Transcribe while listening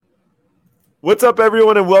What's up,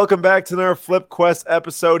 everyone, and welcome back to another Flip Quest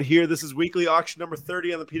episode here. This is weekly auction number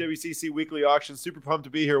 30 on the PWCC weekly auction. Super pumped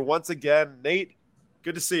to be here once again. Nate,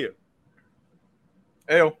 good to see you.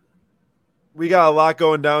 Heyo. We got a lot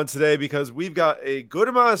going down today because we've got a good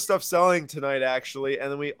amount of stuff selling tonight, actually,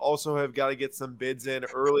 and then we also have got to get some bids in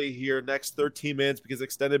early here next 13 minutes because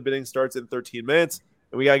extended bidding starts in 13 minutes,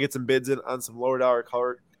 and we got to get some bids in on some lower dollar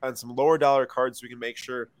cards so we can make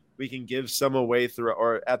sure we can give some away through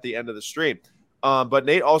or at the end of the stream. But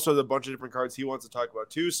Nate also has a bunch of different cards he wants to talk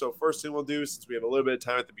about too. So first thing we'll do, since we have a little bit of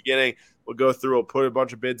time at the beginning, we'll go through, we'll put a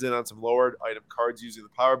bunch of bids in on some lowered item cards using the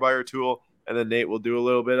Power Buyer tool. And then Nate will do a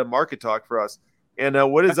little bit of market talk for us. And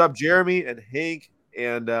what is up, Jeremy and Hank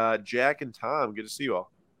and Jack and Tom? Good to see you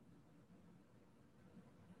all.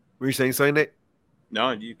 Were you saying something, Nate?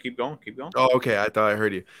 No, you keep going. Keep going. Oh, okay. I thought I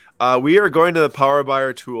heard you. We are going to the Power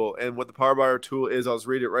Buyer tool. And what the Power Buyer tool is, I'll just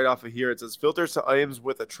read it right off of here. It says filters to items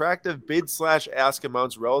with attractive bid/ask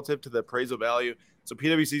amounts relative to the appraisal value. So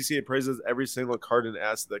PWCC appraises every single card and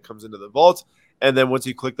asset that comes into the vault. And then once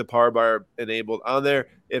you click the Power Buyer enabled on there,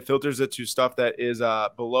 it filters it to stuff that is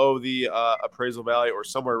below the appraisal value or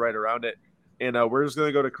somewhere right around it. And we're just going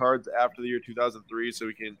to go to cards after the year 2003 so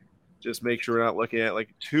we can just make sure we're not looking at like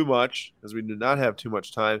too much because we do not have too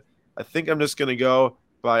much time. I think I'm just going to go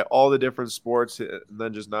by all the different sports and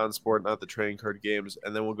then just non-sport, not the trading card games.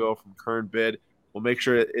 And then we'll go from current bid. We'll make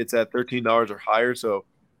sure it's at $13 or higher. So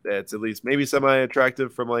that's at least maybe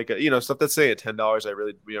semi-attractive from like, stuff that's saying at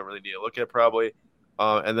 $10. We don't really need to look at probably.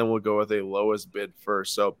 And then we'll go with a lowest bid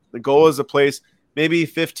first. So the goal is to place maybe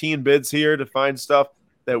 15 bids here to find stuff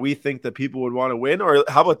that we think that people would want to win. Or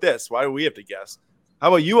how about this? Why do we have to guess? How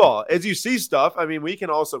about you all? As you see stuff, I mean, we can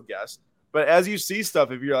also guess. But as you see stuff,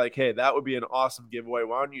 if you're like, hey, that would be an awesome giveaway,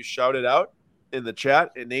 why don't you shout it out in the chat?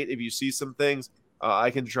 And Nate, if you see some things, I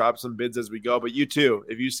can drop some bids as we go. But you too,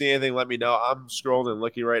 if you see anything, let me know. I'm scrolling and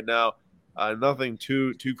looking right now. Nothing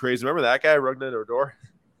too crazy. Remember that guy, Rugnet Odor?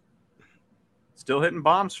 Still hitting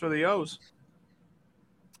bombs for the O's.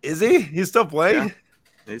 Is he? He's still playing?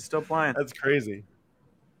 Yeah, he's still playing. That's crazy.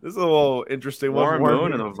 This is a little interesting one. Warren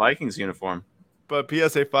Moon in a Vikings uniform. But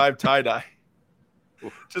PSA 5 tie-dye.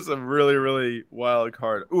 Just a really, really wild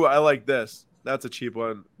card. Ooh, I like this. That's a cheap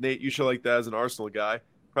one. Nate, you should like that as an Arsenal guy.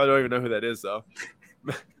 Probably don't even know who that is, though.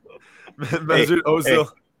 Mesut Ozil.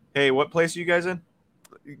 Hey, what place are you guys in?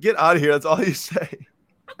 Get out of here. That's all you say.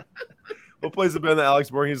 What place have been the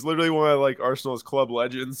Alex Morgan? He's literally one of like Arsenal's club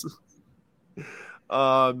legends.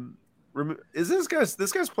 Is this guy's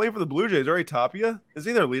playing for the Blue Jays? Already Tapia? Is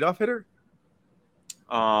he their leadoff hitter?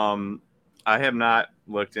 I have not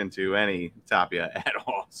looked into any Tapia at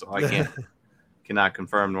all, so I cannot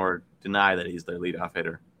confirm nor deny that he's their leadoff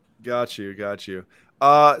hitter. Got you.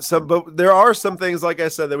 But there are some things, like I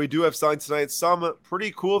said, that we do have signed tonight. Some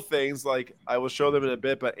pretty cool things, like I will show them in a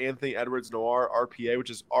bit. But Anthony Edwards Noir RPA, which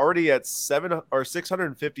is already at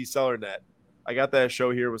 650 seller net. I got that show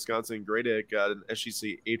here, Wisconsin. Great got an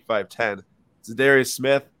SGC 8510. Darius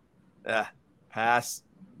Smith, pass.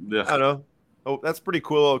 Ugh. I don't know. Oh, that's pretty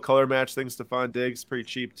cool little color match thing. Stephon Diggs, pretty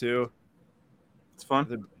cheap too. It's fun.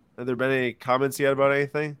 Have there been any comments yet about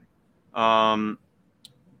anything?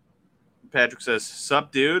 Patrick says,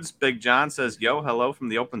 "Sup, dudes." Big John says, "Yo, hello from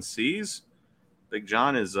the open seas." Big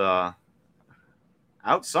John is out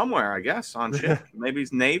somewhere, I guess, on ship. Maybe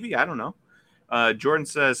he's Navy. I don't know. Jordan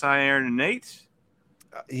says, "Hi, Aaron and Nate."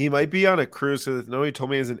 He might be on a cruise. No, he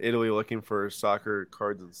told me he's in Italy looking for soccer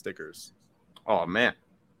cards and stickers. Oh, man.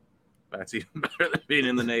 That's even better than being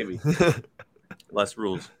in the Navy. Less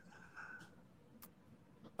rules.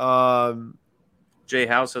 Jay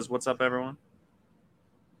House says, "What's up, everyone?"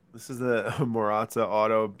 This is the Morata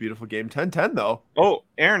auto. Beautiful game. 10-10, though. Oh,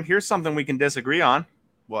 Aaron, here's something we can disagree on.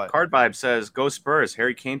 What? Card Vibe says, "Go Spurs.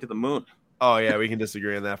 Harry Kane to the moon." Oh, yeah, we can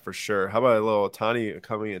disagree on that for sure. How about a little Otani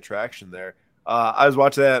coming attraction there? I was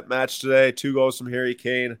watching that match today. 2 goals from Harry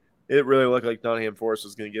Kane. It really looked like Nottingham Forest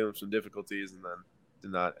was going to give him some difficulties, and then did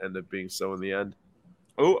not end up being so in the end.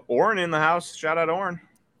 Oh, Oren in the house. Shout out Oren.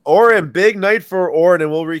 Oren, big night for Oren, and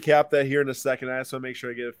we'll recap that here in a second. I just want to make sure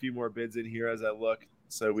I get a few more bids in here as I look.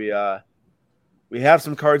 So we have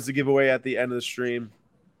some cards to give away at the end of the stream.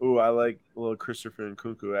 Ooh, I like a little Christopher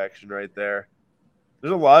Nkunku action right there.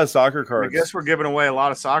 There's a lot of soccer cards. I guess we're giving away a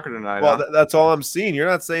lot of soccer tonight. Well, huh? that's all I'm seeing. You're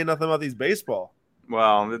not saying nothing about these baseball.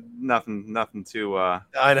 Well, nothing too I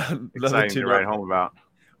know, exciting to write home about.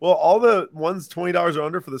 Well, all the ones $20 or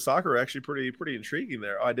under for the soccer are actually pretty intriguing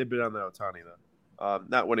there. Oh, I did bid on the Otani though.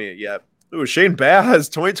 Not winning it yet. Ooh, Shane Baz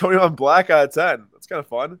 2021 black out of 10. That's kind of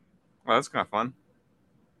fun. Well, that's kind of fun.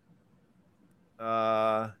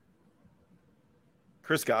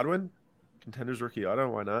 Chris Godwin, Contenders rookie auto.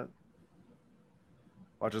 Why not?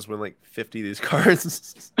 Watch us win like 50 of these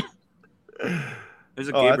cards. There's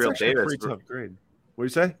a That's Gabriel actually a Davis. pretty tough grade. What do you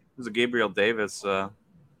say? There's a Gabriel Davis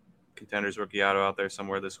Contenders rookie auto out there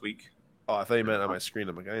somewhere this week. Oh, I thought you meant on my screen.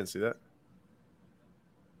 I'm like, I didn't see that.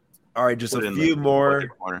 All right, just Put it a in few the more.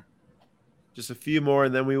 corner. Just a few more,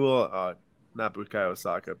 and then we will not Bukayo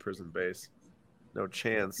Osaka, prison base. No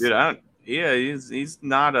chance. Dude, he's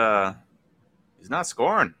not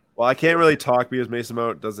scoring. Well, I can't really talk because Mason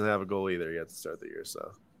Mount doesn't have a goal either yet to start the year.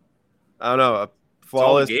 So I don't know.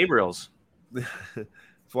 Flawless Gabriel's.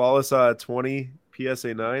 Flawless 20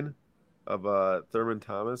 PSA 9 of Thurman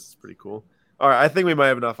Thomas. It's pretty cool. All right, I think we might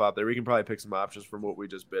have enough out there. We can probably pick some options from what we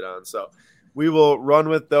just bid on. So we will run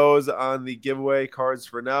with those on the giveaway cards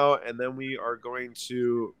for now, and then we are going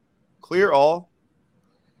to clear all.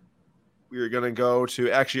 We are going to go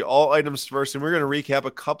to actually all items first, and we're going to recap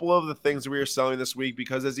a couple of the things that we are selling this week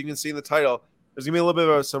because, as you can see in the title, there's going to be a little bit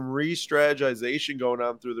of some re-strategization going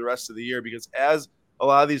on through the rest of the year because as a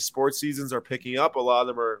lot of these sports seasons are picking up, a lot of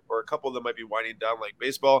them are, or a couple of them might be winding down like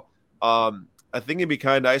baseball. I think it'd be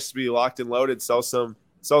kind of nice to be locked and loaded, sell some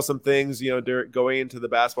things, going into the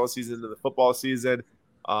basketball season, into the football season,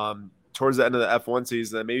 towards the end of the F1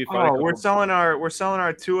 season, and maybe we're selling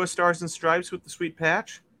our Tua Stars and Stripes with the sweet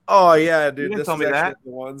patch. Oh yeah, dude! You didn't this tell is me actually that. the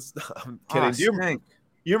ones. I'm kidding. Oh,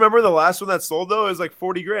 you remember the last one that sold though? It was like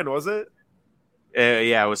 $40,000, was it?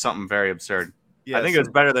 Yeah, it was something very absurd. Yeah, I think it was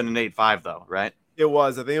better than an 8.5 though, right? It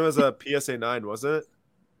was. I think it was a PSA 9, wasn't it?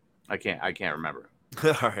 I can't remember.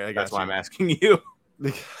 All right, I got That's why I'm asking you.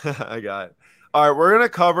 I got it. All right, we're gonna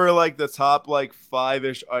cover like the top like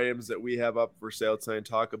 5-ish items that we have up for sale tonight and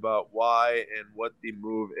talk about why and what the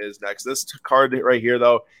move is next. This card right here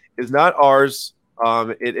though is not ours.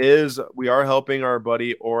 We are helping our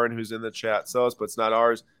buddy Oren, who's in the chat, sell us, but it's not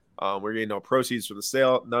ours. We're getting no proceeds from the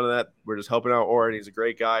sale, none of that. We're just helping out Oren. He's a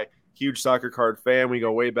great guy, huge soccer card fan. We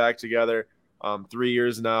go way back together, 3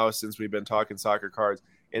 years now since we've been talking soccer cards.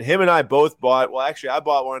 And him and I both bought. Well, actually, I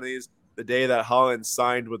bought one of these the day that Holland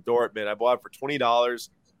signed with Dortmund. I bought it for $20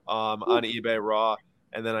 on eBay raw,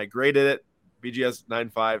 and then I graded it BGS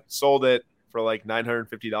 9.5, sold it for like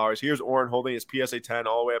 $950. Here's Oren holding his PSA 10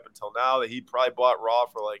 all the way up until now that he probably bought raw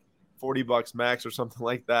for like $40 max or something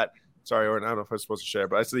like that. Sorry, Oren, I don't know if I'm supposed to share,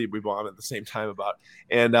 but I see we bought him at the same time about.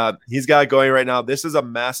 And he's got it going right now. This is a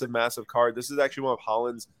massive, massive card. This is actually one of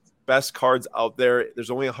Holland's best cards out there.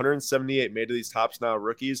 There's only 178 made of these Topps Now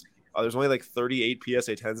rookies. There's only like 38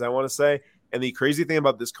 PSA 10s, I want to say. And the crazy thing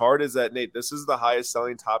about this card is that, Nate, this is the highest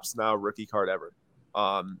selling Topps Now rookie card ever.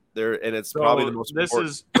 It's probably the most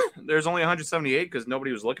important. There's only 178 because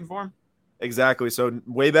nobody was looking for him. Exactly. So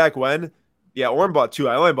way back when, yeah, Oren bought 2.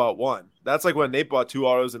 I only bought 1. That's like when Nate bought 2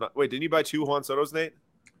 autos. And wait, didn't you buy 2 Juan Sotos, Nate?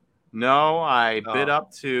 No, I bid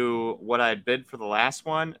up to what I bid for the last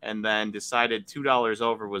one, and then decided $2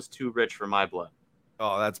 over was too rich for my blood.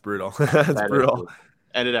 Oh, that's brutal. That's brutal.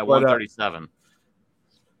 Ended at 137.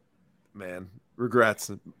 Man,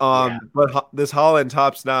 regrets. But this Holland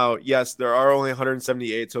Topps Now, yes, there are only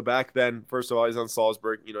 178. So back then, first of all, he's on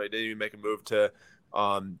Salzburg. He didn't even make a move to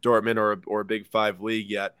Dortmund or a Big 5 league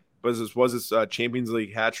yet. But this was his Champions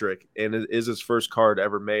League hat trick, and it is his first card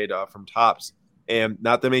ever made from Topps. And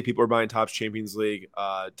not that many people are buying Topps Champions League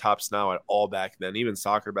Topps Now at all back then, even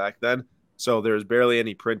soccer back then. So there's barely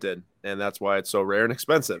any printed, and that's why it's so rare and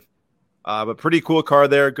expensive. But pretty cool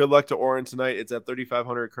card there. Good luck to Oren tonight. It's at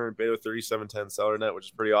 3,500 current bid with 3710 seller net, which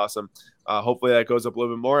is pretty awesome. Hopefully that goes up a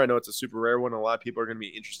little bit more. I know it's a super rare one. A lot of people are going to be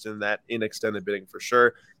interested in that in extended bidding for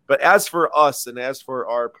sure. But as for us and as for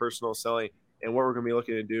our personal selling and what we're going to be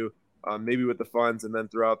looking to do, maybe with the funds and then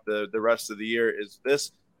throughout the rest of the year, is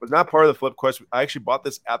this was not part of the flip quest. I actually bought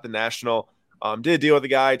this at the National. Did a deal with the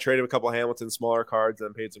guy, traded a couple of Hamilton smaller cards,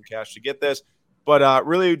 and paid some cash to get this. But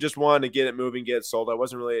really just wanted to get it moving, get it sold. I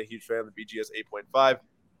wasn't really a huge fan of the BGS 8.5.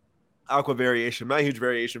 Aqua Variation, not a huge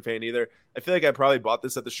Variation fan either. I feel like I probably bought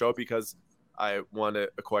this at the show because I want to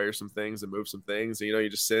acquire some things and move some things. And, you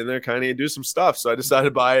just sit in there kind of do some stuff. So I decided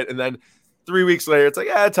to buy it. And then 3 weeks later, it's like,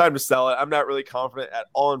 time to sell it. I'm not really confident at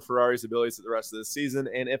all in Ferrari's abilities at the rest of the season.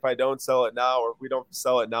 And if I don't sell it now, or if we don't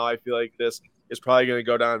sell it now, I feel like this is probably going to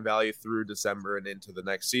go down in value through December and into the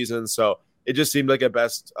next season. So it just seemed like a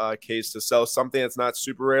best case to sell something that's not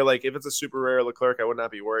super rare. Like if it's a super rare Leclerc, I would not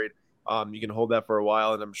be worried. You can hold that for a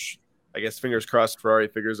while, and I guess fingers crossed Ferrari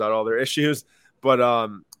figures out all their issues. But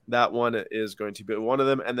that one is going to be one of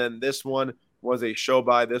them. And then this one was a show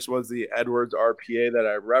buy. This was the Edwards RPA that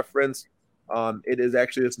I referenced. It is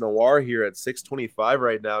actually this Noir here at 625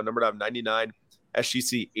 right now, numbered out 99,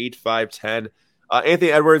 SGC 8510.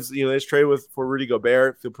 Anthony Edwards, this trade for Rudy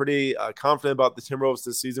Gobert. Feel pretty confident about the Timberwolves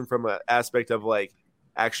this season from an aspect of like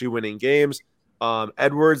actually winning games.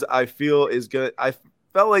 Edwards, I feel is good. I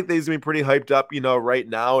felt like he's gonna be pretty hyped up, right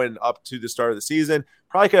now and up to the start of the season.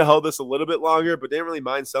 Probably could have held this a little bit longer, but didn't really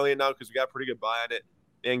mind selling it now because we got a pretty good buy on it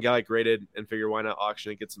and got it graded and figure why not auction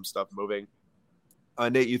and get some stuff moving.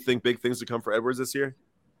 Nate, you think big things to come for Edwards this year?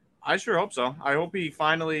 I sure hope so. I hope he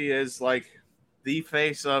finally is like the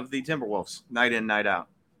face of the Timberwolves night in, night out.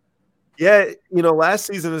 Yeah, last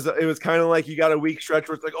season it was kind of like you got a week stretch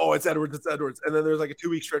where it's like, oh, it's Edwards, and then there's like a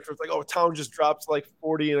 2-week stretch where it's like, oh, Town just drops like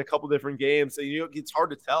 40 in a couple different games, so it's hard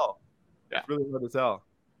to tell. Yeah, it's really hard to tell.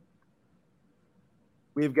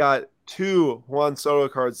 We've got 2 Juan Soto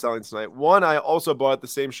cards selling tonight. One I also bought at the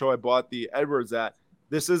same show I bought the Edwards at.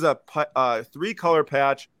 This is a 3-color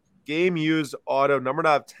patch, game used auto, numbered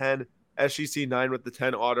out of 10, SGC 9 with the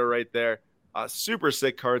 10 auto right there. Super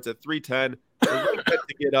sick cards at 310.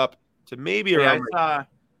 To get up to maybe around.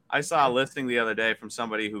 I saw a listing the other day from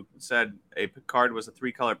somebody who said a card was a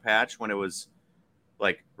 3-color patch when it was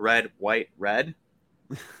like red, white, red.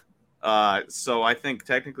 So I think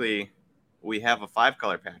technically we have a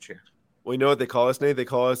 5-color patch here. Well, you know what they call us, Nate? They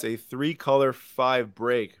call us a 3-color 5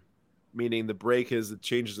 break, meaning the break is the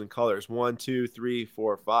changes in colors. 1, 2, 3,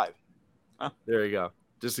 4, 5. Huh. There you go.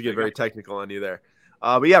 Just to get very technical on you there.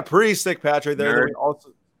 But yeah, pretty sick patch right there.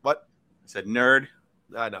 What? I said nerd.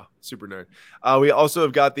 I know, super nerd. We also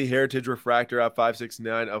have got the Heritage Refractor at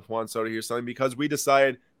 569 of Juan Soto here selling because we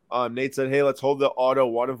decided. Nate said, "Hey, let's hold the auto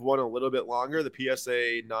 1 of 1 a little bit longer." The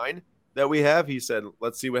PSA 9 that we have. He said,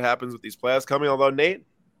 "Let's see what happens with these playoffs coming." Although Nate,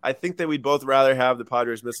 I think that we'd both rather have the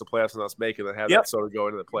Padres miss the playoffs than us making than have that Soto go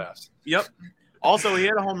into the playoffs. Yep. Also, he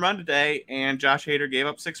had a home run today, and Josh Hader gave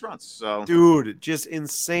up 6 runs. So, dude, just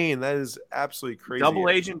insane. That is absolutely crazy. Double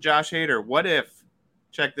agent Josh Hader. What if?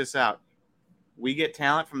 Check this out. We get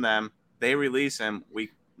talent from them. They release him. We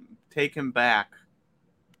take him back,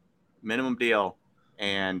 minimum deal,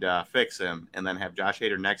 and fix him, and then have Josh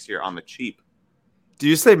Hader next year on the cheap. Do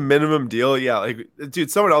you say minimum deal? Yeah, like, dude,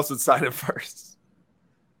 someone else would sign it first.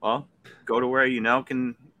 Well, go to where you know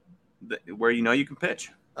you can pitch.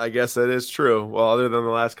 I guess that is true. Well, other than the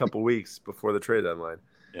last couple weeks before the trade deadline.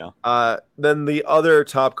 Yeah. Then the other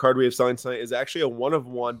top card we have selling tonight is actually a 1 of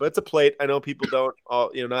 1, but it's a plate. I know people don't,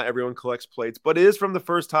 not everyone collects plates, but it is from the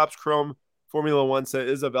first Topps Chrome Formula 1 set. It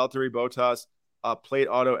is a Valtteri Bottas plate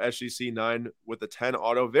auto SGC 9 with a 10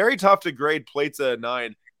 auto. Very tough to grade plates at a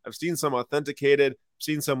 9. I've seen some authenticated,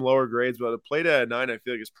 seen some lower grades, but a plate at a 9 I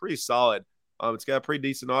feel like is pretty solid. It's got a pretty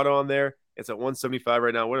decent auto on there. It's at 175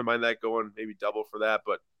 right now. Wouldn't mind that going maybe double for that,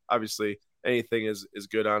 but obviously anything is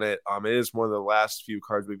good on it. It is one of the last few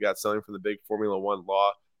cards we've got selling from the big Formula 1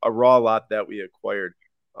 raw lot that we acquired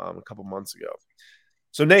a couple months ago.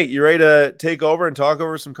 So Nate, you ready to take over and talk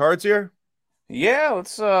over some cards here? Yeah,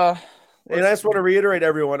 let's and I just want to reiterate,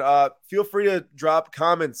 everyone, feel free to drop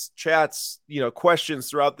comments, chats, questions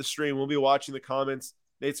throughout the stream. We'll be watching the comments.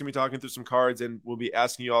 Nate's going to be talking through some cards, and we'll be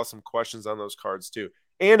asking you all some questions on those cards too.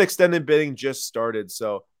 And extended bidding just started,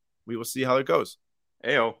 so we will see how it goes.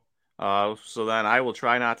 Ayo. So then I will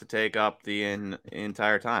try not to take up the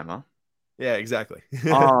entire time, huh? Yeah, exactly.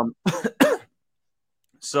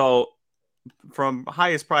 So from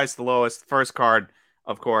highest price to lowest, first card,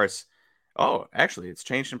 of course. Oh, actually, it's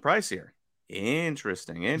changed in price here.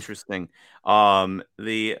 Interesting. The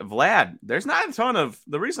Vlad, there's not a ton of,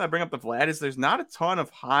 the reason I bring up the Vlad is there's not a ton of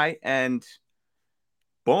high-end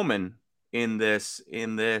Bowman in this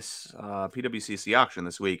PWCC auction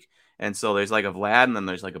this week. And so there's like a Vlad, and then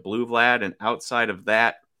there's like a blue Vlad, and outside of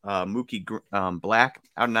that, Mookie Black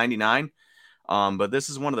out of 99. But this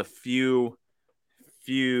is one of the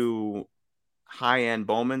few high-end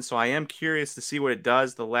Bowman, so I am curious to see what it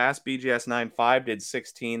does. The last BGS 9.5 did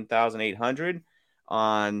 16,800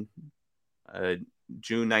 on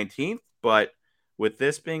June 19th, but with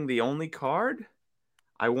this being the only card,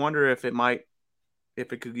 I wonder if it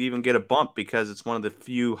could even get a bump because it's one of the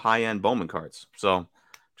few high-end Bowman cards. So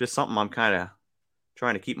just something I'm kind of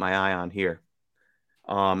trying to keep my eye on here.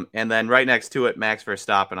 And then right next to it, Max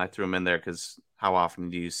Verstappen, I threw him in there because how often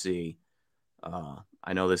do you see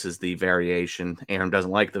I know this is the variation. Aaron doesn't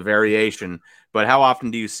like the variation, but how often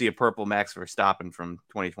do you see a purple Max Verstappen from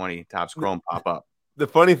 2020 Topps Chrome pop up? The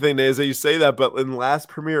funny thing is that you say that, but in last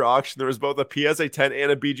Premier auction, there was both a PSA 10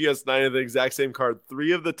 and a BGS 9 of the exact same card.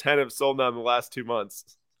 3 of the 10 have sold now in the last 2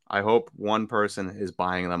 months. I hope one person is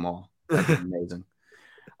buying them all. That's amazing.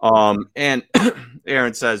 And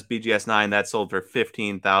Aaron says BGS 9 that sold for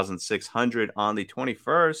 15,600 on the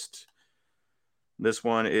 21st. This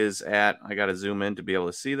one is at, I got to zoom in to be able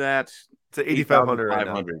to see that. It's at 8,500 right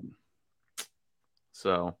now.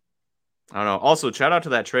 So, I don't know. Also, shout out to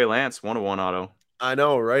that Trey Lance 101 auto. I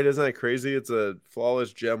know, right? Isn't that crazy? It's a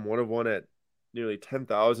flawless gem, 1 of 1 at nearly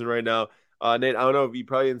 10,000 right now. Nate, I don't know if you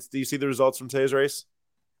probably do you see the results from today's race?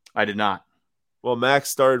 I did not. Well, Max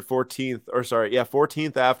started 14th, or sorry, yeah,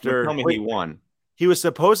 14th Don't after. tell me Wait, he won. he was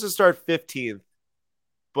supposed to start 15th,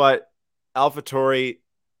 but AlphaTauri,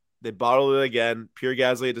 they bottled it again. Pierre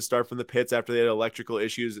Gasly had to start from the pits after they had electrical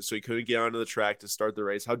issues, so he couldn't get onto the track to start the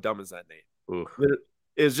race. How dumb is that, Nate? Oof.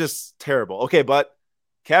 It was just terrible. Okay, but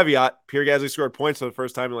caveat: Pierre Gasly scored points for the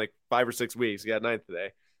first time in like 5 or 6 weeks. He got ninth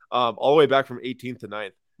today, all the way back from 18th to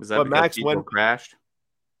 9th. Was that But because Max people went. crashed?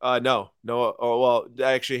 No. Oh well,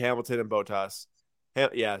 actually Hamilton and Bottas.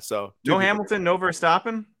 Yeah, so No Hamilton, no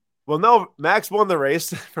Verstappen? well, no, Max won the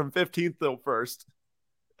race from 15th to first.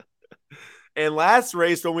 And last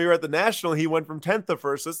race when we were at the National, he went from 10th to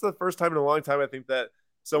first. This is the first time in a long time I think that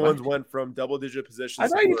someone's went from double-digit positions. I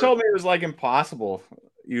thought you told me it was like impossible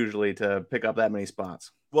usually to pick up that many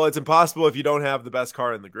spots. Well, it's impossible if you don't have the best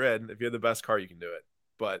car in the grid. If you have the best car, you can do it.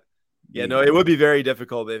 But yeah, no, it would be very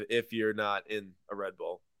difficult if you're not in a Red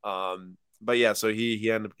Bull. But yeah, so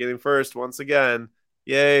he ended up getting first once again.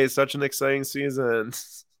 Yay, such an exciting season.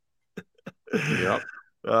 Yep.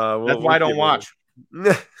 That's why I don't watch.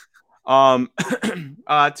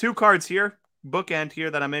 2 cards here, bookend here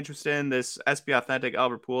that I'm interested in. This SP Authentic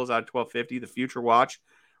Albert Pujols out of 1250, the Future Watch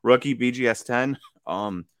rookie BGS 10.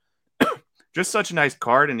 Just such a nice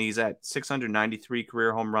card, and he's at 693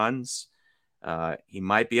 career home runs. He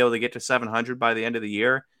might be able to get to 700 by the end of the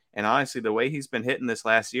year. And honestly, the way he's been hitting this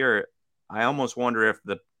last year, I almost wonder if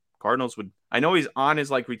the Cardinals would. I know he's on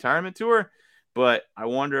his like retirement tour, but I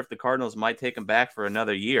wonder if the Cardinals might take him back for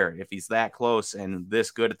another year if he's that close and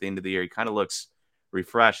this good at the end of the year. He kind of looks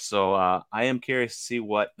refreshed. So I am curious to see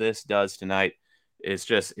what this does tonight. It's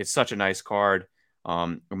such a nice card.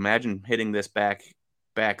 Imagine hitting this back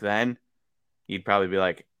then. He'd probably be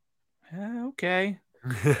like, okay.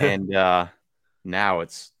 And now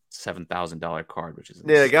it's $7,000 card, which is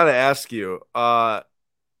yeah. I gotta ask you.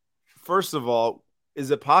 First of all, is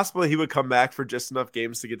it possible he would come back for just enough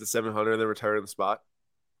games to get to 700 and then retire in the spot?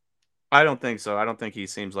 I don't think so. I don't think he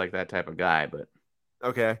seems like that type of guy. But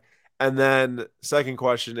okay. And then second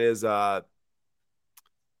question is, I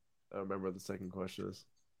don't remember what the second question is.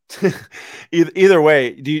 either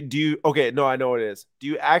way, do you okay, no, I know what it is. Do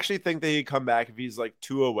you actually think that he'd come back if he's like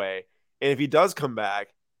 2 away? And if he does come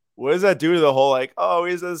back, what does that do to the whole like, oh,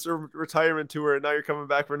 he's this retirement tour and now you're coming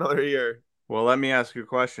back for another year? Well, let me ask you a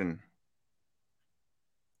question.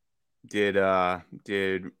 Did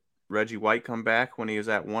Reggie White come back when he was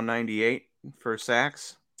at 198 for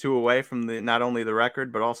sacks? 2 away from the not only the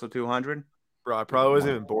record, but also 200? Bro, I probably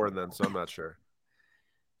wasn't even born then, so I'm not sure.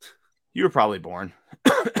 You were probably born.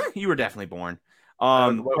 You were definitely born.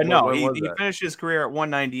 But no, he finished his career at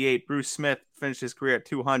 198. Bruce Smith finished his career at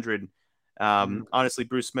 200. Honestly,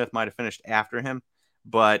 Bruce Smith might have finished after him,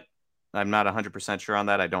 but I'm not 100% sure on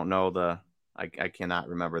that. I don't know I cannot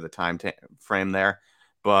remember the time frame there.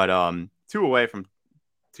 But 2 away from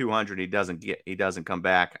 200, he doesn't come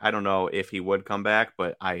back. I don't know if he would come back,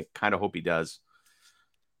 but I kind of hope he does.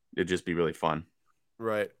 It'd just be really fun.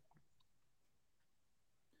 Right.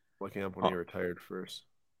 Looking up when he retired first.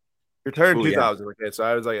 He retired in 2000. Yeah. Okay, so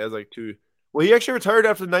I was like 2. Well, he actually retired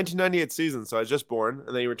after the 1998 season, so I was just born, and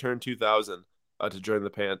then he returned 2000 to join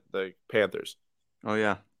the Panthers. Oh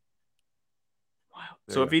yeah. Wow.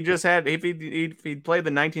 So if he played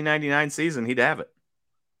the 1999 season, he'd have it.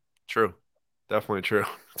 True. Definitely true.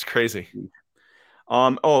 It's crazy.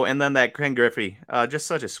 Oh, and then that Ken Griffey, just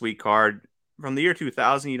such a sweet card. From the year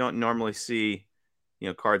 2000, you don't normally see,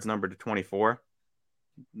 cards numbered to 24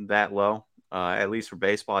 that low. At least for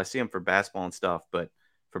baseball. I see them for basketball and stuff, but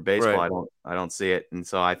for baseball, right. I don't see it. And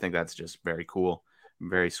so I think that's just very cool.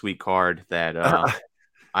 Very sweet card that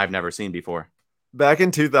I've never seen before. Back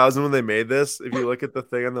in 2000 when they made this, if you look at the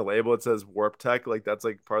thing on the label, it says Warp Tech. Like that's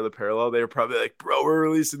like part of the parallel. They were probably like, bro, we're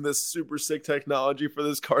releasing this super sick technology for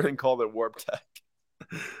this card and called it Warp Tech.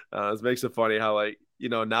 This makes it funny how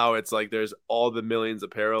now it's like there's all the millions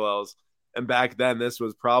of parallels. And back then this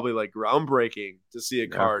was probably like groundbreaking to see a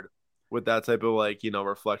card with that type of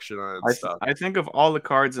reflection on it and stuff. I think of all the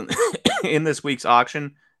cards in this week's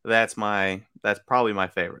auction, that's probably my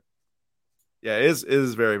favorite. Yeah, it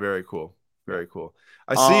is very, very cool. Very cool.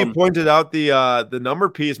 I see you pointed out the number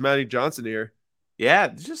piece, Matty Johnson here. Yeah,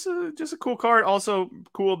 just a cool card. Also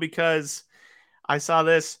cool because I saw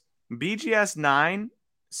this BGS 9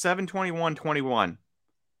 721.21,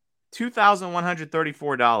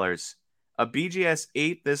 $2,134. A BGS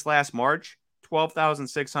 8 this last March,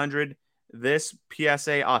 $12,600. This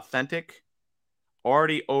PSA Authentic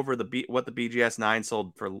already over what the BGS 9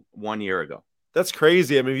 sold for 1 year ago. That's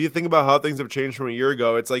crazy. I mean, if you think about how things have changed from a year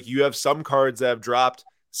ago, it's like you have some cards that have dropped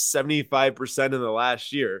 75% in the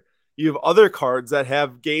last year. You have other cards that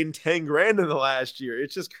have gained 10 grand in the last year.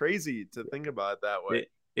 It's just crazy to think about it that way.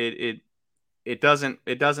 It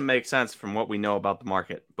doesn't make sense from what we know about the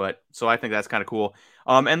market, but so I think that's kind of cool.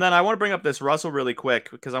 And then I want to bring up this Russell really quick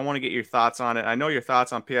because I want to get your thoughts on it. I know your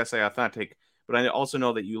thoughts on PSA Authentic, but I also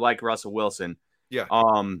know that you like Russell Wilson. Yeah.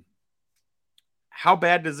 How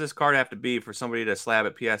bad does this card have to be for somebody to slab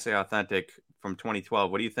at PSA Authentic from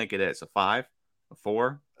 2012? What do you think it is? A 5, a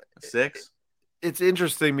 4, a 6? It's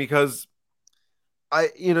interesting because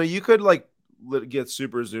you could like get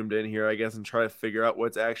super zoomed in here, I guess, and try to figure out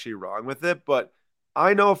what's actually wrong with it. But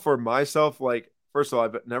I know for myself, like, first of all,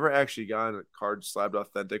 I've never actually gotten a card slabbed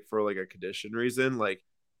authentic for like a condition reason. Like,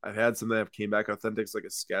 I've had some that have came back authentics like a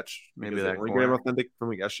sketch. Maybe that only corner. Authentic from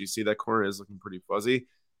like SGC, that corner is looking pretty fuzzy.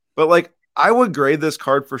 But like, I would grade this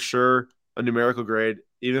card for sure a numerical grade,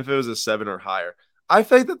 even if it was a 7 or higher. I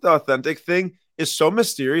think that the authentic thing is so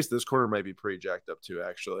mysterious. This corner might be pretty jacked up too,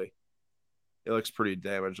 actually. It looks pretty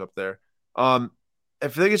damaged up there. I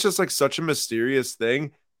think it's just like such a mysterious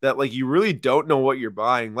thing that like you really don't know what you're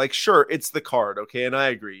buying. Like, sure, it's the card, okay, and I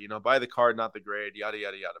agree. Buy the card, not the grade, yada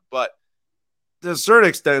yada yada. But to a certain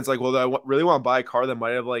extent, it's like, well, do I really want to buy a card that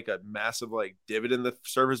might have like a massive like divot in the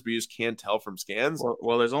surface, but you just can't tell from scans?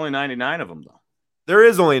 Well, there's only 99 of them though. There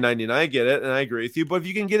is only 99. I get it, and I agree with you. But if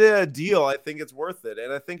you can get it at a deal, I think it's worth it.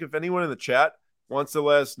 And I think if anyone in the chat wants to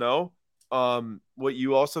let us know what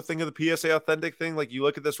you also think of the PSA Authentic thing, like you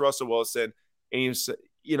look at this Russell Wilson, and you say,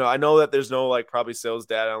 I know that there's no like probably sales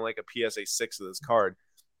data on like a PSA 6 of this card,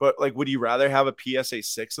 but like, would you rather have a PSA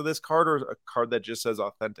 6 of this card or a card that just says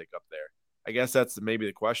authentic up there? I guess that's maybe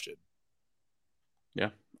the question. Yeah,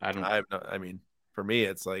 I mean, for me,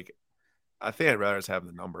 it's like, I think I'd rather just have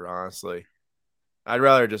the number, honestly. I'd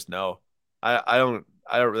rather just know. I don't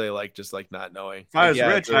really like just like not knowing. If I was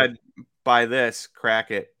rich, I'd buy this,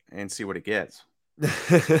 crack it, and see what it gets.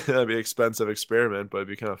 That'd be an expensive experiment, but it'd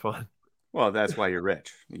be kind of fun. Well, that's why you're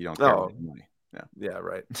rich. You don't care about money. Yeah,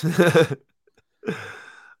 right.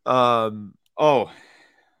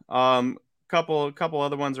 Couple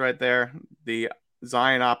other ones right there. The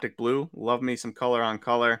Zion Optic Blue. Love me some color on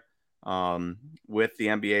color. With the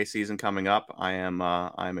NBA season coming up,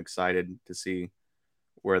 I'm excited to see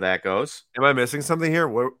where that goes. Am I missing something here?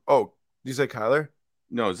 Did you say Kyler?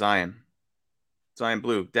 No, Zion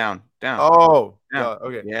Blue. Down. Oh, down.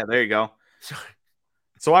 Okay. Yeah, there you go. Sorry.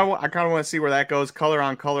 So I kind of want to see where that goes. Color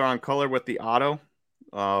on color with the auto.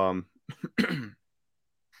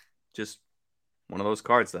 Just one of those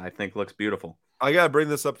cards that I think looks beautiful. I gotta bring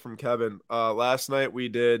this up from Kevin. Last night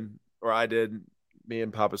me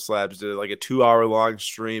and Papa Slabs did like a 2-hour long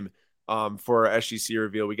stream for our SGC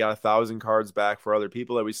reveal. We got 1,000 cards back for other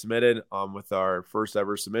people that we submitted with our first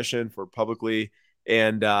ever submission for publicly.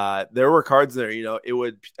 And there were cards there,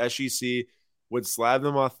 SGC would slab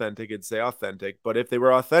them authentic. It'd say authentic. But if they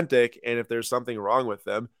were authentic and if there's something wrong with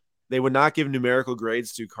them, they would not give numerical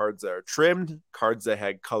grades to cards that are trimmed, cards that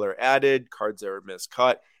had color added, cards that were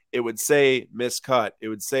miscut. It would say miscut. It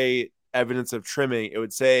would say evidence of trimming. It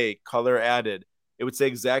would say color added. It would say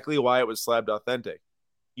exactly why it was slabbed authentic.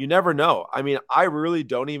 You never know. I mean, I really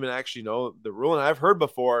don't even actually know the rule. And I've heard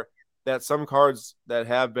before that some cards that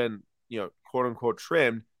have been, quote unquote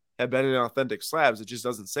trimmed have been in authentic slabs. It just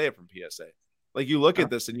doesn't say it from PSA. Like you look at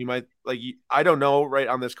this and you might I don't know right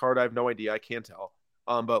on this card. I have no idea. I can't tell.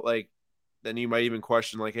 But like, then you might even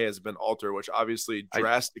question like, hey, has it been altered? Which obviously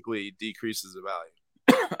drastically decreases the value.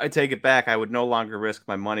 I take it back. I would no longer risk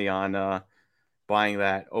my money on buying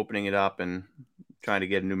that, opening it up, and trying to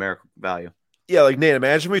get a numerical value. Yeah, like Nate,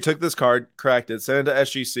 imagine we took this card, cracked it, sent it to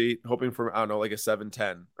SGC, hoping for, I don't know, like a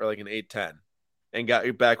 710 or like an 810, and got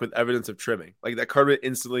you back with evidence of trimming. Like that card would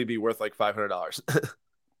instantly be worth like $500.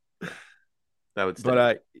 That would stay.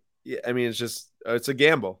 But I mean, it's a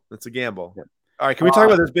gamble. It's a gamble. Yeah. All right, can we talk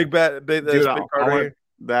about this big card right here?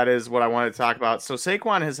 That is what I wanted to talk about. So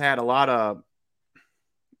Saquon has had a lot of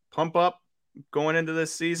pump up going into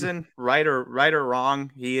this season, right or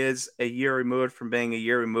wrong. He is a year removed from being a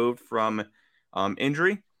year removed from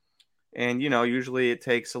injury. And, usually it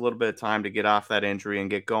takes a little bit of time to get off that injury and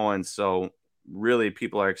get going. So really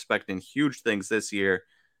people are expecting huge things this year,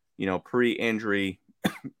 pre-injury,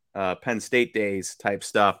 Penn State days type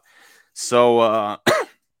stuff. So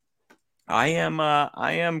I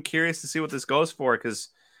am curious to see what this goes for. Cause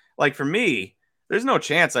like for me, there's no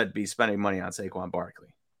chance I'd be spending money on Saquon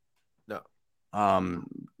Barkley. No.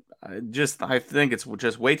 I think it's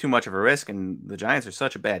just way too much of a risk, and the Giants are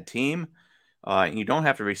such a bad team. And you don't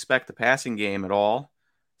have to respect the passing game at all.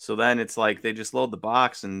 So then it's like they just load the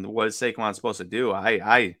box, and what is Saquon supposed to do?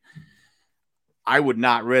 I would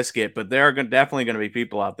not risk it, but there are definitely going to be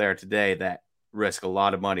people out there today that risk a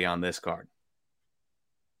lot of money on this card.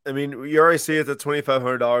 I mean, you already see it's at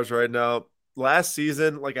 $2,500 right now. Last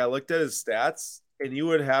season, like I looked at his stats, and you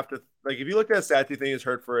would have to like if you look at his stats, you think he's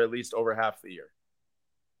hurt for at least over half the year.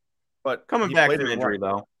 But Coming he back played from in injury,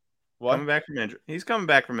 though. What? Coming back from injury. He's coming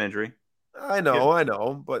back from injury. I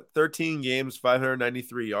know, but 13 games,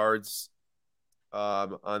 593 yards,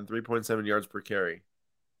 on 3.7 yards per carry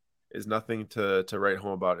is nothing to write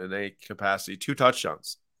home about in any capacity. 2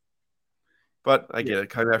 touchdowns. But I get it,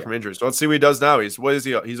 coming back from injuries. So let's see what he does now. He's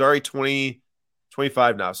already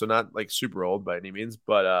 25 now, so not like super old by any means,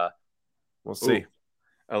 but we'll see. Ooh.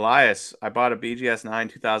 Elias, I bought a BGS 9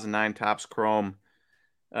 2009 Topps Chrome.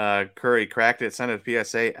 Curry cracked it, sent it to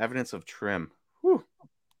PSA. Evidence of trim. Whew.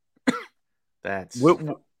 That's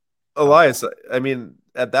Elias. I mean,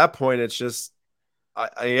 at that point, it's just,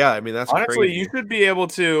 I mean, that's honestly crazy. You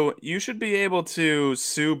should be able to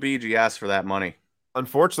sue BGS for that money.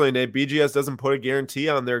 Unfortunately, Nate, BGS doesn't put a guarantee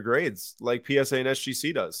on their grades like PSA and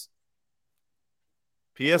SGC does.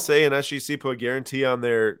 PSA and SGC put a guarantee on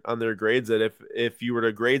their grades that if you were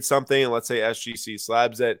to grade something and let's say SGC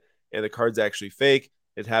slabs it and the card's actually fake,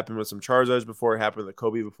 it happened with some Charizards before, it happened with the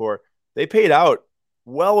Kobe before, they paid out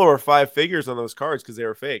well over 5 figures on those cards because they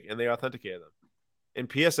were fake and they authenticated them.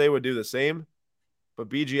 And PSA would do the same, but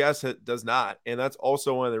BGS does not. And that's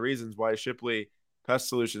also one of the reasons why Shipley Pest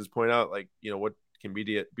Solutions point out, like, you know, what can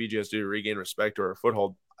BGS do to regain respect or a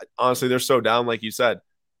foothold? Honestly, they're so down, like you said.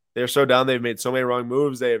 They're so down. They've made so many wrong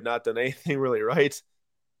moves. They have not done anything really right.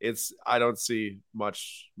 I don't see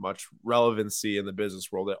much relevancy in the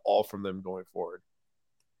business world at all from them going forward.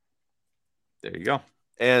 There you go.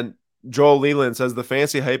 And Joel Leland says the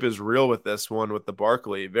fantasy hype is real with this one with the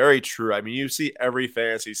Barkley. Very true. I mean, you see every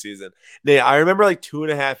fantasy season. Nate, I remember like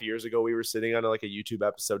 2.5 years ago, we were sitting on like a YouTube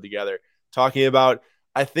episode together talking about,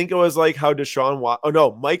 I think it was like how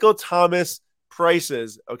Michael Thomas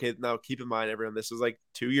prices. Okay, now keep in mind, everyone, this was like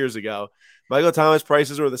 2 years ago. Michael Thomas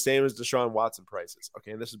prices were the same as Deshaun Watson prices.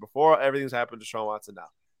 Okay, and this is before everything's happened to Deshaun Watson now.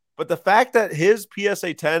 But the fact that his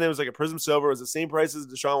PSA 10, it was like a Prism Silver, was the same price as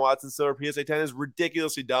Deshaun Watson Silver PSA 10 is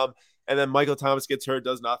ridiculously dumb. And then Michael Thomas gets hurt,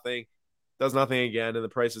 does nothing again, and the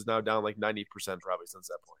price is now down like 90% probably since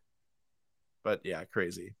that point. But yeah,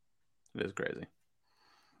 crazy. It is crazy.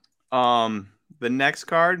 The next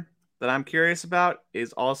card that I'm curious about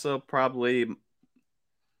is also probably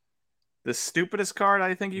the stupidest card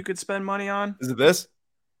I think you could spend money on. Is it this?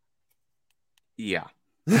 Yeah.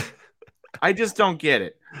 I just don't get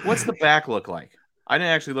it. What's the back look like? I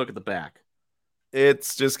didn't actually look at the back.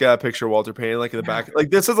 It's just got a picture of Walter Payton like in the back. Like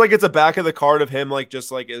this is like it's a back of the card of him, like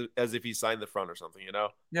just like as if he signed the front or something, you know?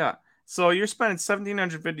 Yeah. So you're spending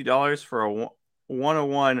 $1,750 for a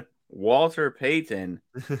 101 Walter Payton.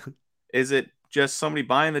 Is it just somebody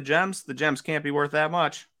buying the gems? The gems can't be worth that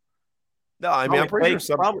much. No, I mean, I'm pretty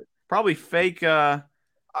sure probably fake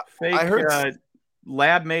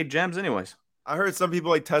lab-made gems anyways. I heard some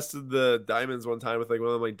people like tested the diamonds one time with like one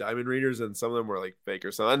of them like diamond readers, and some of them were like fake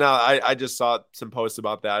or something. Now I just saw some posts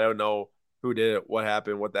about that. I don't know who did it, what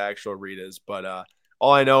happened, what the actual read is, but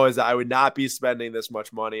all I know is that I would not be spending this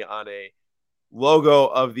much money on a logo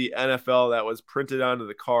of the NFL that was printed onto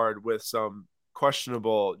the card with some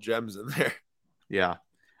questionable gems in there. Yeah.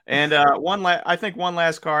 And I think one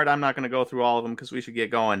last card. I'm not going to go through all of them because we should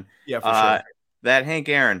get going. Yeah, for sure. That Hank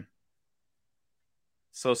Aaron.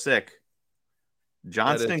 So sick.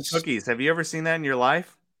 Johnston Cookies. Have you ever seen that in your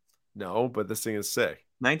life? No, but this thing is sick.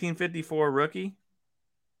 1954 rookie.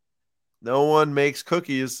 No one makes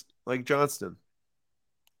cookies like Johnston.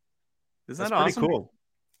 Isn't that awesome? Pretty cool.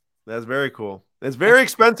 That's very cool. It's very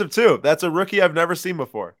expensive too. That's a rookie I've never seen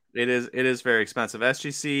before. It is very expensive.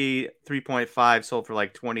 SGC 3.5 sold for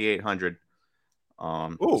like $2,800.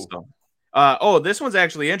 This one's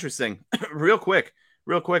actually interesting. real quick.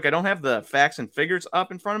 I don't have the facts and figures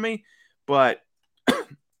up in front of me, but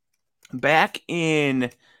back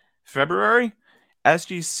in February,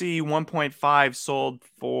 SGC 1.5 sold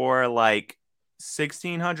for like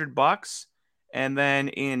 $1,600, and then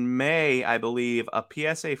in May, I believe a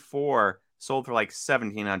PSA 4 sold for like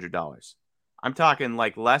 $1,700. I'm talking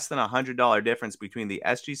like less than $100 difference between the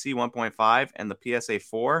SGC 1.5 and the PSA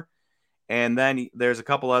 4. And then there's a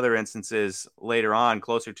couple other instances later on,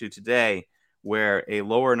 closer to today, where a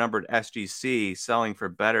lower numbered SGC selling for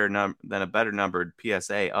better than a better numbered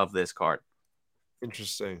PSA of this card.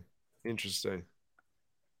 Interesting.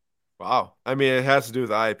 Wow. I mean, it has to do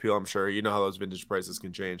with eye appeal, I'm sure. You know how those vintage prices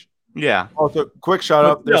can change. Yeah. Also, quick shout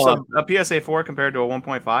out. There's a PSA 4 compared to a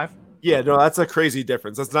 1.5? Yeah, no, that's a crazy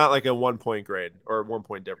difference. That's not like a 1 point grade or 1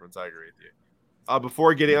 point difference. I agree with you.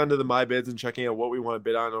 Before getting onto the my bids and checking out what we want to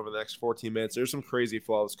bid on over the next 14 minutes, there's some crazy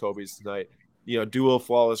flawless Kobe's tonight. Dual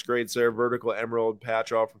flawless great serve, vertical emerald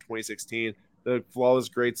patch off from 2016, the flawless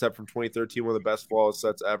great set from 2013, one of the best flawless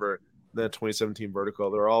sets ever. And then 2017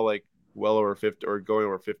 vertical. They're all like well over 50 or going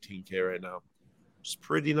over 15K right now. Just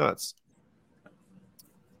pretty nuts.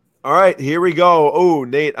 All right, here we go. Oh,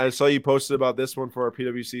 Nate, I saw you posted about this one for our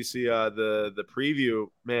PWCC, the preview.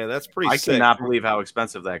 Man, that's pretty sick. I cannot believe how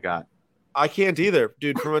expensive that got. I can't either,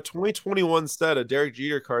 dude. From a 2021 set, a Derek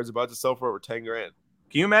Jeter card is about to sell for over 10 grand.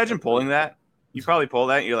 Can you imagine pulling that? You probably pull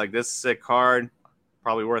that. And you're like, this is a sick card,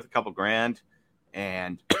 probably worth a couple grand,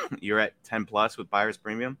 and you're at 10 plus with buyer's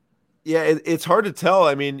premium. Yeah, it's hard to tell.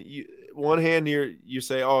 I mean, one hand you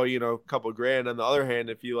say, oh, a couple grand. On the other hand,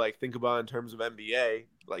 if you like think about it in terms of NBA,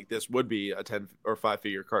 like this would be a 10 or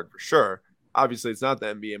 5-figure card for sure. Obviously, it's not the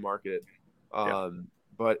NBA market,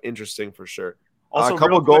 but interesting for sure. Also, a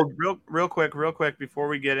couple gold, real quick before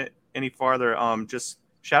we get it any farther. Just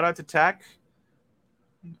shout out to Tech.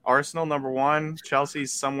 Arsenal #1,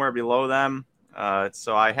 Chelsea's somewhere below them.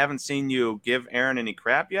 So I haven't seen you give Aaron any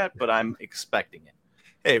crap yet, but I'm expecting it.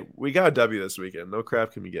 Hey, we got a W this weekend. No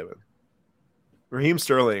crap can be given. Raheem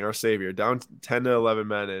Sterling, our savior, down 10 to 11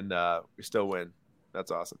 men, and we still win.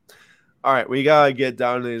 That's awesome. All right, we got to get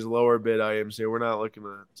down to these lower bid items here. We're not looking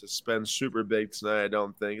to spend super big tonight, I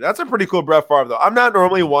don't think. That's a pretty cool Brett Favre, though. I'm not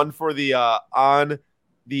normally one for the on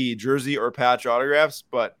the jersey or patch autographs,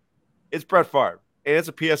 but it's Brett Favre, and it's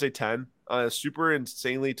a PSA 10 on a super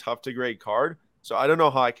insanely tough-to-grade card, so I don't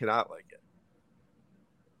know how I cannot like it.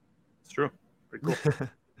 It's true. Pretty cool.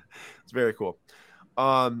 It's very cool.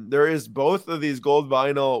 There is both of these gold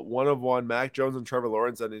vinyl 1 of 1 Mac Jones and Trevor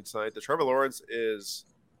Lawrence ending tonight. The Trevor Lawrence is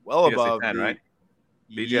well BGS above 10, right?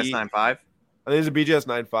 BGS 9.5. I think it's a BGS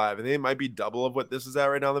 9.5. I think it might be double of what this is at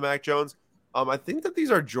right now, the Mac Jones. I think that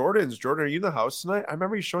these are Jordans. Jordan, are you in the house tonight? I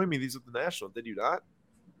remember you showing me these at the National. Did you not?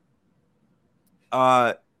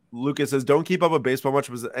 Lucas says, don't keep up with baseball much.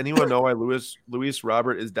 Does anyone know why Luis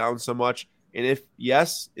Robert is down so much? And if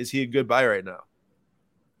yes, is he a good buy right now?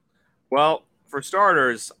 Well, for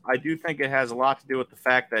starters, I do think it has a lot to do with the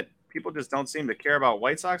fact that people just don't seem to care about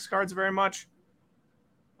White Sox cards very much.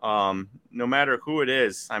 No matter who it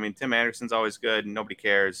is. I mean, Tim Anderson's always good. And nobody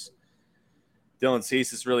cares. Dylan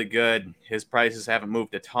Cease is really good. His prices haven't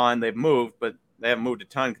moved a ton. They've moved, but they haven't moved a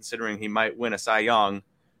ton considering he might win a Cy Young.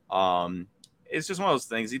 It's just one of those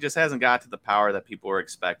things. He just hasn't got to the power that people were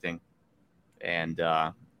expecting. And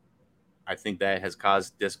I think that has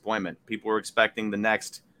caused disappointment. People were expecting the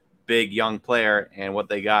next big young player, and what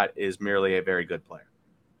they got is merely a very good player.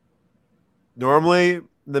 Normally,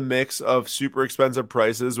 the mix of super expensive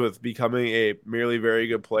prices with becoming a merely very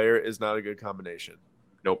good player is not a good combination.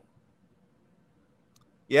 Nope.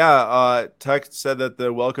 Yeah, Tech said that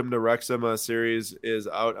the Welcome to Wrexham series is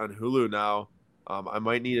out on Hulu now. I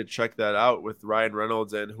might need to check that out with Ryan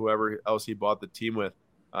Reynolds and whoever else he bought the team with.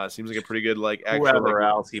 Seems like a pretty good whoever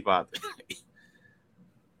else he bought.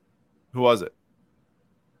 Who was it?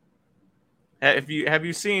 Have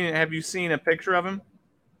you seen a picture of him?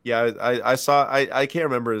 Yeah, I saw. I can't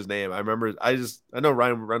remember his name. I know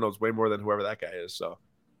Ryan Reynolds way more than whoever that guy is. So,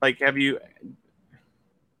 like, if you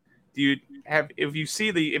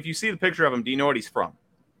see the picture of him, do you know what he's from?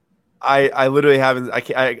 I literally haven't.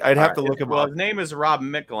 I'd have to look him up. His name is Rob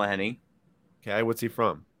McElhenney. Okay, what's he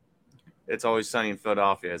from? It's Always Sunny in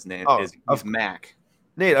Philadelphia. His name is Mac.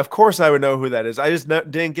 Nate, of course I would know who that is. I just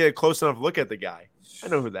didn't get a close enough look at the guy. I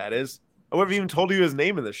know who that is. I would have even told you his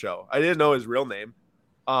name in the show. I didn't know his real name.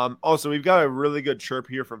 Also, we've got a really good chirp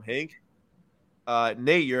here from Hank.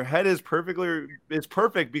 Nate, your head is perfect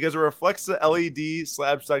because it reflects the LED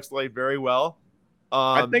slab sex light very well.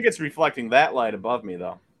 I think it's reflecting that light above me,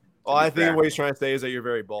 though. Well, I think what he's trying to say is that you're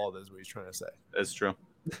very bald, is what he's trying to say. That's true.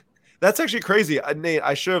 That's actually crazy. Nate,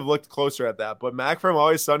 I should have looked closer at that. But Mac from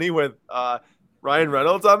Always Sunny with Ryan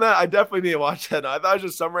Reynolds on that, I definitely need to watch that. I thought it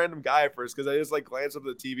was just some random guy at first because I just glanced up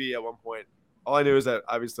at the TV at one point. All I knew is that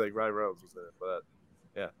obviously Ryan Reynolds was in it. But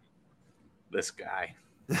yeah. This guy.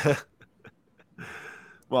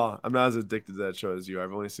 Well, I'm not as addicted to that show as you.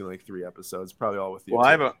 I've only seen 3 episodes, probably all with you. Well,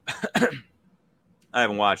 I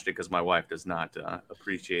haven't watched it because my wife does not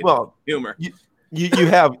appreciate humor. You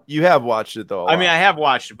have watched it though. I mean, I have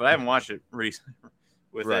watched it, but I haven't watched it recently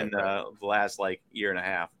within the last year and a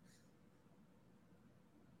half.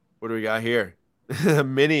 What do we got here?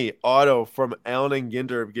 Mini auto from Allen and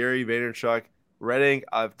Ginter of Gary Vaynerchuk, red ink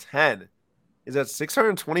of 10. Is that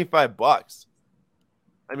 $625?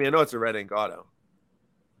 I mean, I know it's a red ink auto.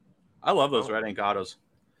 I love those red ink autos.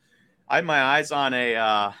 I had my eyes on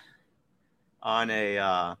a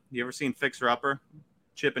you ever seen Fixer Upper?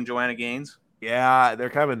 Chip and Joanna Gaines? Yeah, they're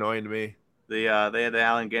kind of annoying to me. They had the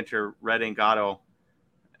Allen Ginter red ink auto,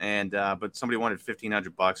 and but somebody wanted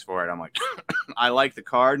 $1,500 for it. I'm like, I like the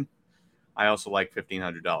card. I also like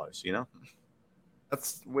 $1,500. You know?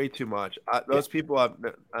 That's way too much. Yeah. Those people, I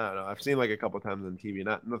don't know. I've seen like a couple times on TV.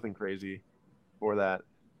 Nothing crazy for that.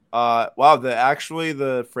 Wow.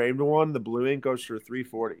 The framed one, the blue ink goes for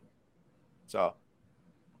 340. So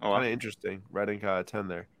Oh, kind well. of interesting. Red ink 10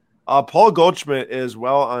 there. Paul Goldschmidt is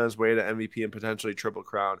well on his way to MVP and potentially triple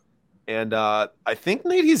crown. And I think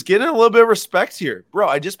Nate, he's getting a little bit of respect here, bro.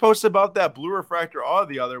 I just posted about that blue refractor auto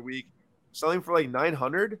the other week, selling for like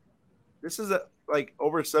 900. This is like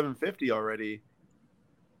over 750 already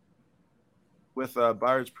with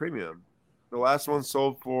buyer's premium. The last one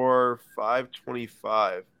sold for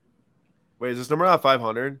 525. Wait, is this number not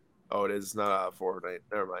 500? Oh, it is. It's not 400.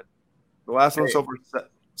 Never mind. The last one Hey, sold for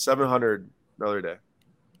 700 the other day.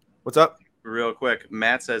 What's up? real quick,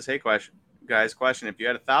 Matt says, "Hey, question: If you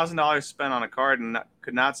had $1,000 spent on a card and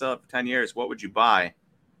could not sell it for 10 years, what would you buy?"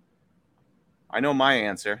 I know my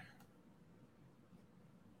answer.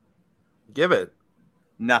 Give it.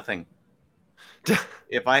 Nothing.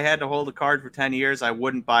 If I had to hold a card for 10 years, I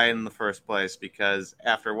wouldn't buy it in the first place because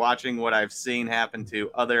after watching what I've seen happen to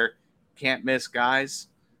other can't miss guys,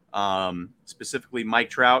 specifically Mike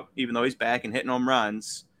Trout, even though he's back and hitting home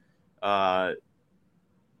runs, uh,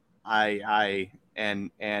 and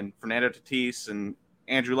Fernando Tatis and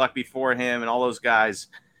Andrew Luck before him and all those guys,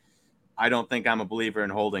 I don't think I'm a believer in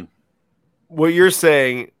holding. What you're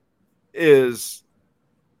saying is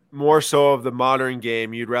more so of the modern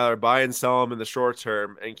game. You'd rather buy and sell them in the short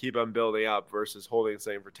term and keep them building up versus holding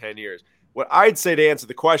something for 10 years. What I'd say to answer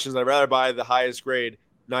the question is I'd rather buy the highest grade,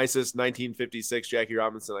 nicest 1956 Jackie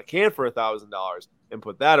Robinson I can for $1,000 and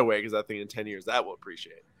put that away because I think in 10 years that will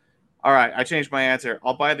appreciate. All right, I changed my answer.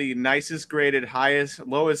 I'll buy the nicest graded,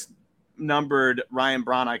 lowest numbered Ryan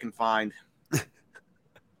Braun I can find. And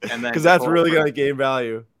then because that's really going to gain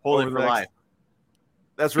value. Hold it for life.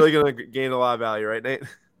 That's really going to gain a lot of value, right, Nate?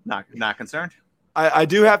 Not concerned. I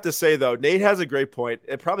do have to say though, Nate has a great point.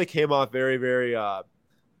 It probably came off very, very. I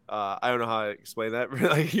don't know how to explain that.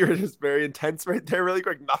 Like you're just very intense right there, really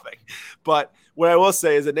quick. Nothing. But what I will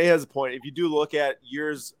say is that Nate has a point. If you do look at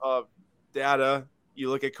years of data, you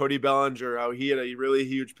look at Cody Bellinger, how he had a really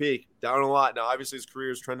huge peak, down a lot. Now, obviously, his career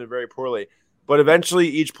is trending very poorly, but eventually,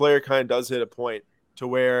 each player kind of does hit a point to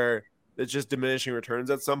where it's just diminishing returns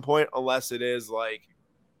at some point, unless it is like,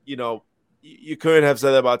 you know, you couldn't have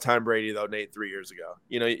said that about Tom Brady though, Nate, 3 years ago.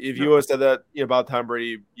 You know, if you would have said that about Tom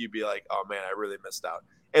Brady, you'd be like, oh man, I really missed out.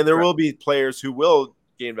 And there will be players who will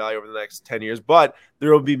gain value over the next 10 years, but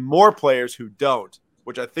there will be more players who don't,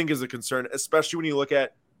 which I think is a concern, especially when you look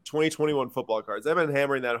at 2021 football cards. I've been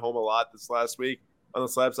hammering that home a lot this last week on the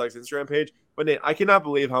Slab Stocks Instagram page. But Nate, I cannot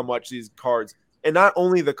believe how much these cards, and not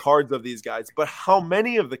only the cards of these guys, but how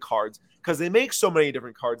many of the cards, because they make so many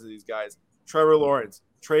different cards of these guys. Trevor Lawrence,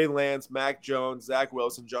 Trey Lance, Mac Jones, Zach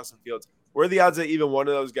Wilson, Justin Fields. What are the odds that even one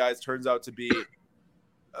of those guys turns out to be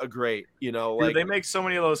a great, you know, like they make so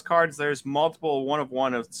many of those cards. There's multiple one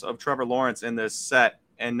of Trevor Lawrence in this set,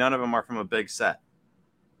 and none of them are from a big set.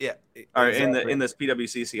 Yeah, or exactly. in this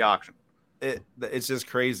PWCC auction. It's just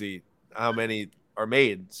crazy how many are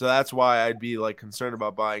made. So that's why I'd be like concerned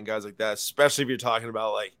about buying guys like that, especially if you're talking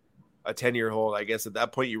about like a 10-year hold. I guess at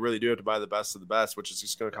that point you really do have to buy the best of the best, which is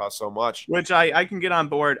just going to cost so much. Which I can get on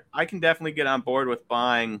board. I can definitely get on board with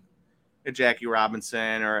buying a Jackie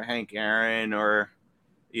Robinson or a Hank Aaron or,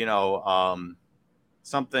 you know,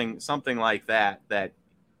 something like that. That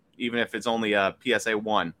even if it's only a PSA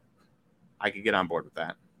 1, I could get on board with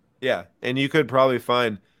that. Yeah, and you could probably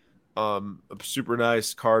find a super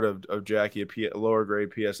nice card of Jackie, a lower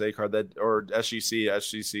grade PSA card that, or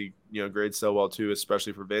SGC, you know, grades sell well too,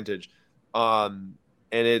 especially for vintage. And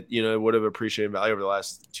it, you know, it would have appreciated value over the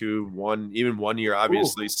last 1 year,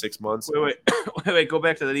 obviously. Ooh. 6 months. Wait, go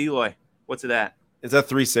back to that Eloy. What's it at? It's at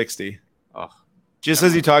 360. Oh, just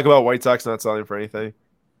as you talk about White Sox not selling for anything.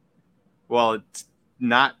 Well, it's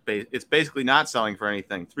not. It's basically not selling for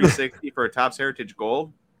anything. 360 for a Topps Heritage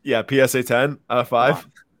Gold. Yeah, PSA 10 5.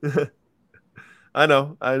 I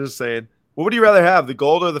know. I was just saying. What would you rather have, the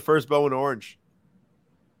gold or the first Bowman orange?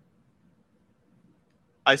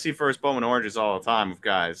 I see first Bowman oranges all the time with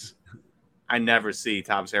guys. I never see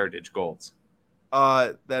Topps Heritage Golds.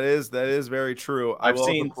 That is very true. I've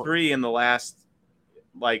seen 3 in the last,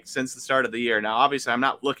 like, since the start of the year. Now, obviously, I'm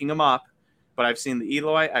not looking them up, but I've seen the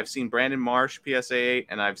Eloy, I've seen Brandon Marsh PSA 8,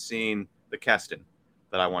 and I've seen the Keston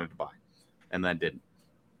that I wanted to buy, and then didn't.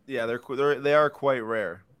 Yeah, they are quite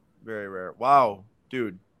rare, very rare. Wow,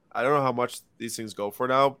 dude, I don't know how much these things go for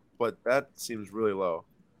now, but that seems really low.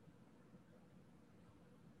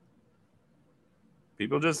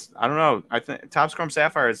 People just, I don't know. I think Topps Chrome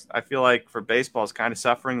Sapphires, I feel like for baseball is kind of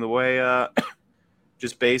suffering the way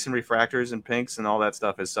just base and refractors and pinks and all that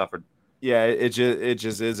stuff has suffered. Yeah, it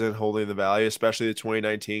just isn't holding the value, especially the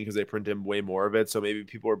 2019 because they printed way more of it. So maybe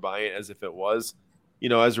people are buying it as if it was,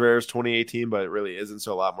 as rare as 2018, but it really isn't.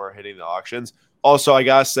 So a lot more hitting the auctions. Also, I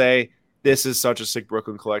gotta say, this is such a sick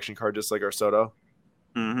Brooklyn collection card, just like our Soto.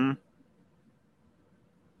 Mm-hmm.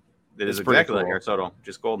 It is It's pretty exactly like cool. our Soto,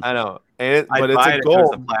 just gold. I know, I'd but it's buy a it if it was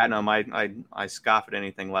a gold. platinum. I scoff at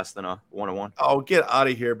anything less than a 101. Oh, get out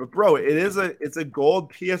of here! But bro, it's a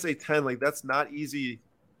gold PSA 10. Like that's not easy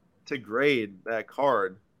to grade that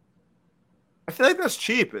card. I feel like that's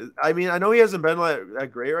cheap. I mean, I know he hasn't been like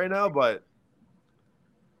that great right now, but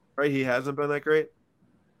right, he hasn't been that great.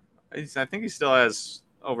 I think he still has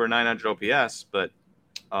over 900 OPS, but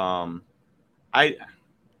I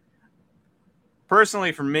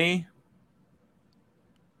personally, for me,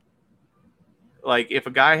 like if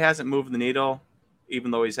a guy hasn't moved the needle, even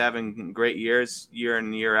though he's having great years year in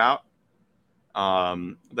and year out,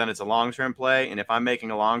 then it's a long-term play. And if I'm making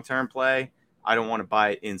a long-term play, I don't want to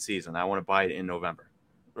buy it in season. I want to buy it in November.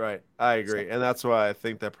 Right, I agree, and that's why I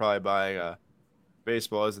think that probably buying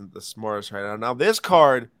baseball isn't the smartest right now. Now this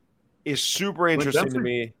card is super interesting to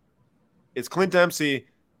me. It's Clint Dempsey,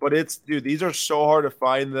 but dude, these are so hard to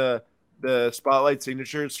find the spotlight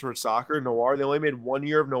signatures for soccer noir. They only made 1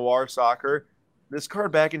 year of noir soccer. This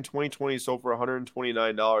card back in 2020 sold for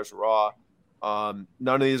 $129 raw.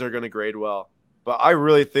 None of these are going to grade well, but I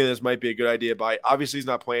really think this might be a good idea. By obviously he's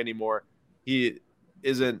not playing anymore. He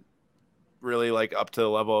isn't really like up to the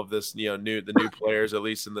level of this, the new players, at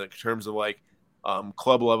least in the terms of like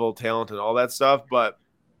club level talent and all that stuff. But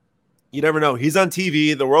you never know. He's on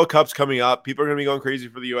TV. The World Cup's coming up. People are going to be going crazy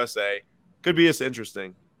for the USA. Could be just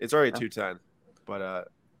interesting. It's already 210, but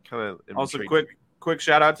kind of also quick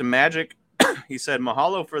shout out to Magic. He said,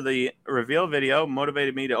 mahalo for the reveal video.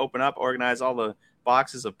 Motivated me to open up, organize all the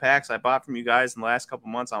boxes of packs I bought from you guys in the last couple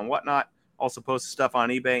months on Whatnot. Also posted stuff on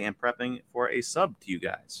eBay and prepping for a sub to you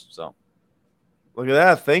guys. So look at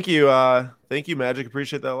that. Thank you. Thank you, Magic.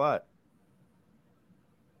 Appreciate that a lot.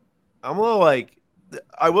 I'm a little like,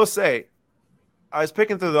 I will say, I was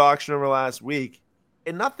picking through the auction over last week,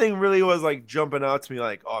 and nothing really was like jumping out to me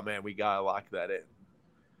like, oh man, we gotta lock that in.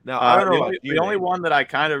 Now I don't know. The only one that I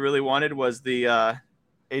kind of really wanted was the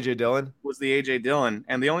AJ Dillon. Was the AJ Dillon,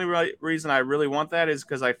 and the only reason I really want that is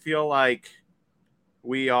because I feel like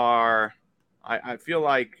we are. I feel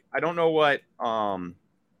like I don't know what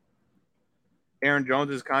Aaron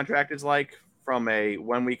Jones's contract is like from a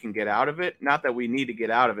when we can get out of it. Not that we need to get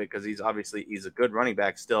out of it because he's a good running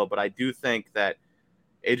back still, but I do think that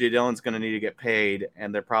AJ Dillon's going to need to get paid,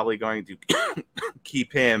 and they're probably going to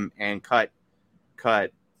keep him and cut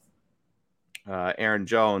Aaron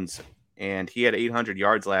Jones. And he had 800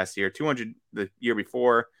 yards last year, 200 the year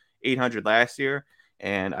before, 800 last year,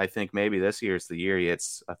 and I think maybe this year's the year he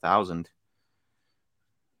hits 1,000.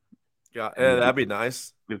 Yeah, that'd be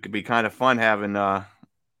nice. It could be kind of fun having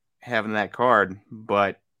that card,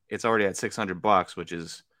 but it's already at $600, which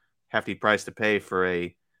is hefty price to pay for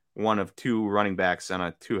a one of two running backs and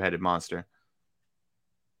a two-headed monster.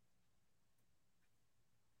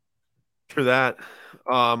 For that,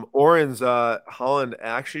 Oren's Holland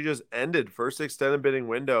actually just ended first extended bidding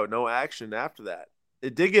window. No action after that.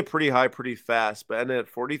 It did get pretty high pretty fast, but ended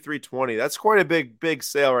at 43.20. That's quite a big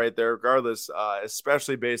sale right there, regardless,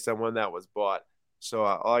 especially based on when that was bought. So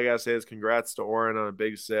all I gotta say is congrats to Oren on a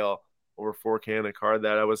big sale over 4K on a card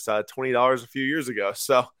that was $20 a few years ago.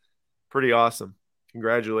 So pretty awesome.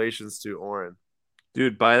 Congratulations to Oren.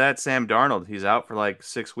 Dude, buy that Sam Darnold. He's out for like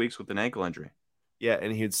 6 weeks with an ankle injury. Yeah,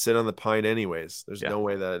 and he'd sit on the pine anyways. There's no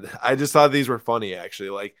way that I just thought these were funny,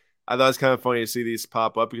 actually. Like I thought it's kind of funny to see these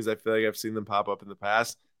pop up because I feel like I've seen them pop up in the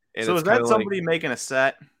past. And so is that somebody making a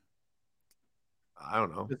set? I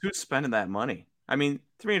don't know. Who's spending that money? I mean,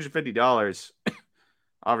 $350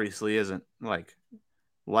 obviously isn't like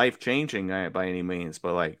life changing by any means,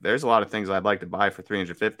 but like there's a lot of things I'd like to buy for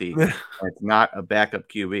 $350. It's not a backup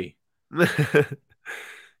QB.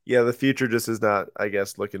 Yeah, the future just is not, I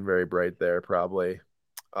guess, looking very bright there, probably.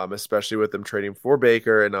 Especially with them trading for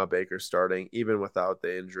Baker and now Baker starting. Even without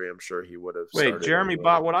the injury, I'm sure he would have started. Wait, Jeremy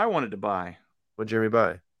bought what I wanted to buy. What'd Jeremy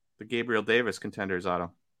buy? The Gabriel Davis Contenders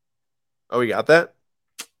auto. Oh, we got that?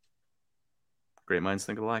 Great minds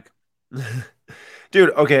think alike. Dude,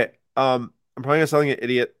 okay. I'm probably gonna sound like an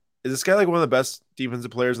idiot. Is this guy like one of the best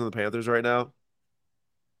defensive players in the Panthers right now?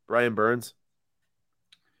 Brian Burns?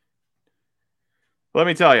 Let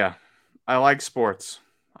me tell you, I like sports.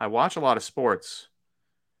 I watch a lot of sports.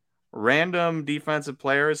 Random defensive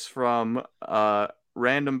players from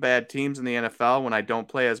random bad teams in the NFL when I don't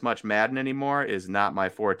play as much Madden anymore is not my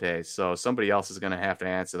forte. So somebody else is going to have to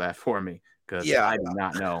answer that for me because Yeah, I do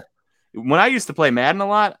not know. When I used to play Madden a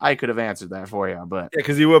lot, I could have answered that for you, but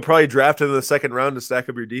because you would probably draft in the second round to stack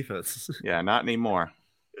up your defense. yeah, not anymore.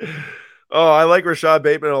 Oh, I like Rashad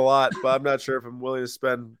Bateman a lot, but I'm not sure if I'm willing to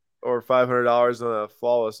spend over $500 on a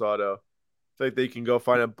flawless auto. I think they can go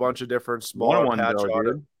find a bunch of different smaller 1-1 patch though,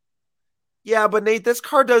 auto. dude. Yeah, but Nate, this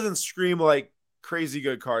card doesn't scream like crazy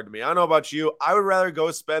good card to me. I don't know about you. I would rather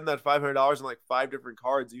go spend that $500 on like 5 different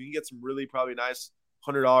cards. You can get some really probably nice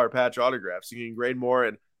 $100 patch autographs. You can grade more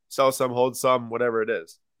and sell some, hold some, whatever it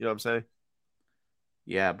is. You know what I'm saying?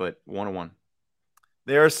 Yeah, but 1-1.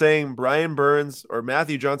 They are saying Brian Burns, or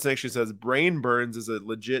Matthew Johnson actually says Brain Burns is a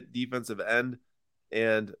legit defensive end,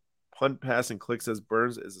 and Punt Pass and Click says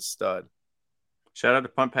Burns is a stud. Shout out to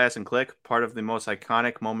Punt, Pass, and Click, part of the most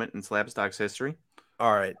iconic moment in Slabstox history.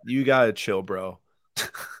 All right, you gotta chill, bro.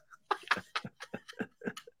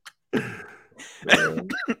 I'm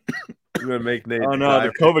gonna make Nate. Oh no,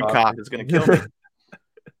 the COVID cough is gonna kill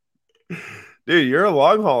me. Dude, you're a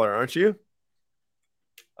long hauler, aren't you?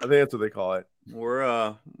 I think that's what they call it. We're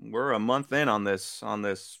a month in on this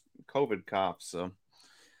COVID cough, so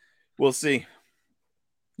we'll see.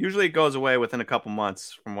 Usually it goes away within a couple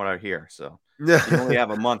months from what I hear. So you only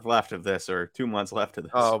have a month left of this or 2 months left of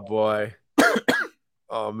this. Oh boy.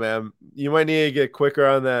 Oh man, you might need to get quicker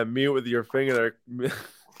on that mute with your finger there.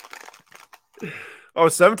 Oh,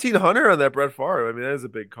 1,700 on that Brett Favre. I mean, that is a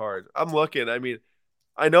big card. I'm looking. I mean,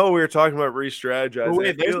 I know we were talking about re-strategizing. Oh,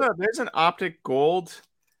 wait, there's an Optic Gold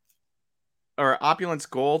or Opulence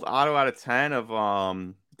Gold auto out of 10 of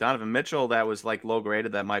Donovan Mitchell that was like low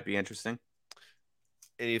graded. That might be interesting.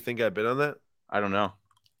 And you think I bid on that? I don't know.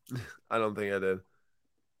 I don't think I did.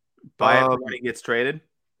 Buy it for when he gets traded,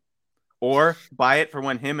 or buy it for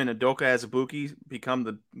when him and Udoka Azubuike become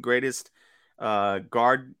the greatest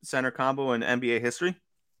guard center combo in NBA history.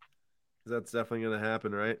 That's definitely gonna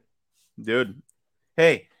happen, right, dude?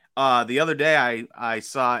 Hey, the other day I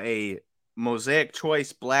saw a Mosaic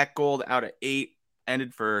Choice Black Gold out of 8,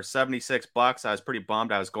 ended for $76. I was pretty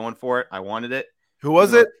bummed. I was going for it. I wanted it. Who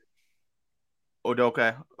was it?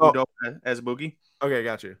 Udoka Azubuike. Okay,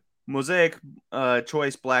 got you. Mosaic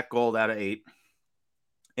Choice Black Gold out of 8.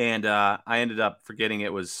 And I ended up forgetting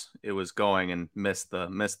it was going and missed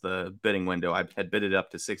the bidding window. I had bid it up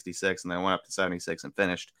to 66 and then I went up to 76 and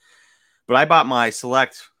finished. But I bought my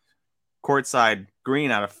select courtside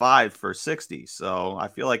green out of 5 for 60. So I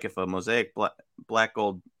feel like if a Mosaic Black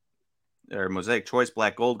Gold or Mosaic Choice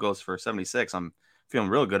Black Gold goes for 76, I'm feeling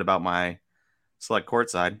real good about my select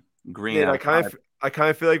courtside green. Yeah, I kind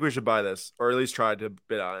of feel like we should buy this, or at least try to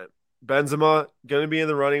bid on it. Benzema going to be in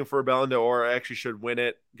the running for Ballon d'Or. Actually, should win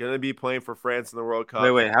it. Going to be playing for France in the World Cup.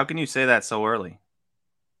 Wait, how can you say that so early?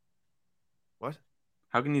 What?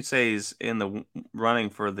 How can you say he's in the running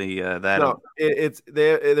for the that? No,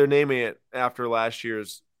 they're naming it after last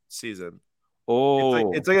year's season.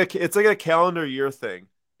 Oh, it's like a calendar year thing.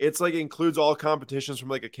 It's like it includes all competitions from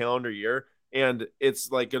like a calendar year, and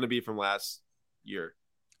it's like going to be from last year.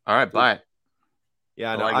 All right, buy it.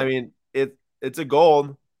 Yeah, no, I mean it's a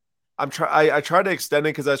gold. I tried to extend it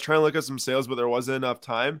because I was trying to look at some sales, but there wasn't enough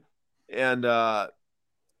time, and but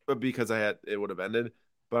because it would have ended.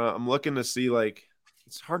 But I'm looking to see, like,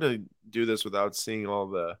 it's hard to do this without seeing all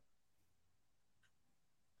the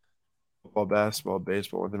football, basketball,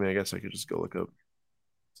 baseball. I mean, I guess I could just go look up.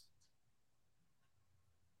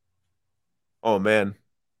 Oh man,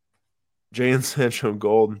 Jadon Sancho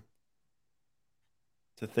gold.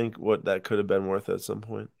 To think what that could have been worth at some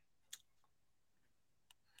point.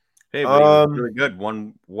 Hey, but he was really good.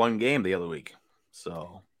 One game the other week.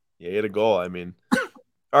 So yeah, he had a goal. I mean,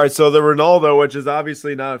 all right. So the Ronaldo, which is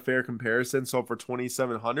obviously not a fair comparison. So for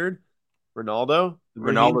 2,700, Ronaldo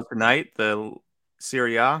tonight, the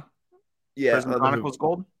Serie A, yeah, Prism Chronicles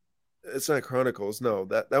Gold. It's not Chronicles. No,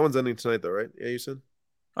 that one's ending tonight though, right? Yeah, you said.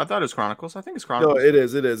 I thought it was Chronicles. I think it's Chronicles. No, it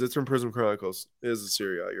is. It's from Prism Chronicles. It is a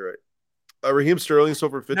Serie A. You're right. Raheem Sterling so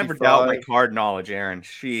for 55. Never doubt my card knowledge, Aaron.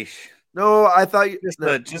 Sheesh. No, I thought you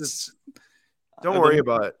just don't worry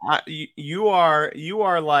about it. You are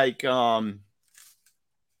like well,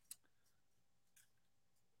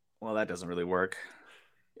 that doesn't really work.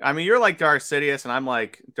 I mean, you're like Darth Sidious, and I'm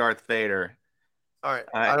like Darth Vader. All right,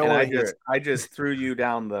 I don't want to hear it. I just threw you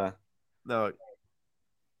down the. No,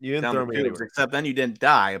 you didn't throw me anywhere. Except then you didn't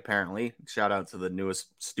die. Apparently, shout out to the newest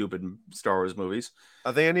stupid Star Wars movies.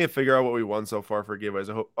 I think I need to figure out what we won so far for giveaways.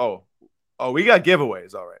 I hope. Oh, we got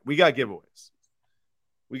giveaways. All right, we got giveaways.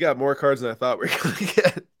 We got more cards than I thought we were gonna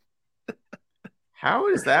get. How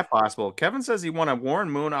is that possible? Kevin says he won a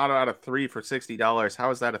Warren Moon auto out of 3 for $60.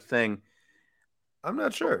 How is that a thing? I'm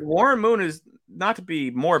not sure. Warren Moon is, not to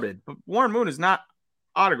be morbid, but Warren Moon is not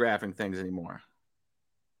autographing things anymore.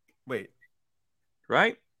 Wait.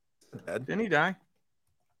 Right? Dead? Didn't he die?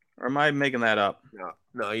 Or am I making that up?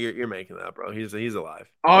 No, you're making that, bro. He's alive.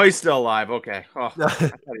 Oh, he's still alive. Okay. Oh, I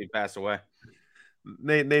thought he passed away.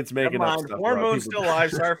 Nate's making up stuff. Warren Moon's still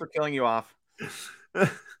alive. Sorry for killing you off.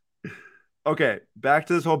 Okay, back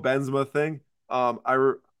to this whole Benzema thing.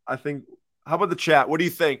 I think. How about the chat? What do you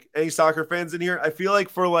think? Any soccer fans in here? I feel like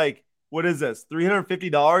for like, what is this?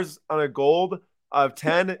 $350 on a gold of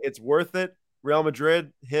 10. It's worth it. Real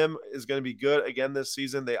Madrid, him is going to be good again this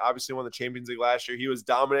season. They obviously won the Champions League last year. He was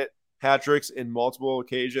dominant, hat tricks in multiple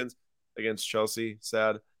occasions against Chelsea.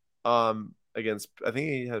 Sad. Against, I think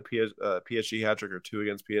he had a PSG hat trick or 2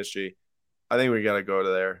 against PSG. I think we got to go to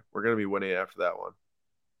there. We're going to be winning after that one.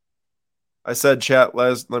 I said, chat,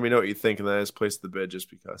 let me know what you think, and then I just placed the bid just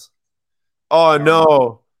because. Oh,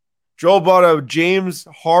 no. Joel bought a James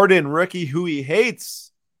Harden rookie who he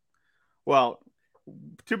hates. Well,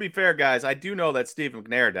 to be fair, guys, I do know that Steve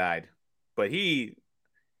McNair died, but he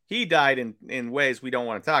died in ways we don't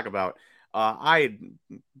want to talk about. I had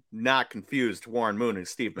not confused Warren Moon and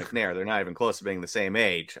Steve McNair. They're not even close to being the same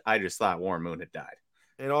age. I just thought Warren Moon had died.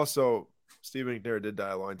 And also, Steve McNair did die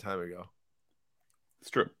a long time ago. It's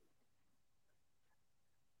true.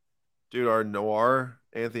 Dude, our Noir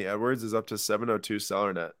Anthony Edwards is up to 702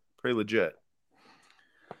 SellerNet. Pretty legit.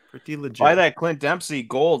 Buy that Clint Dempsey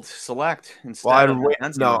gold select instead of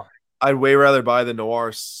I'd way rather buy the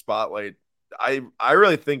Noir Spotlight. I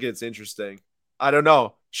really think it's interesting. I don't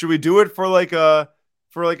know. Should we do it for like a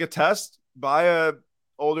test? Buy a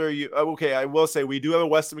older. Okay, I will say we do have a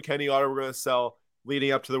Weston McKennie auto we're going to sell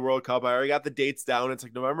leading up to the World Cup. I already got the dates down. It's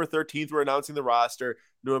like November 13th. We're announcing the roster.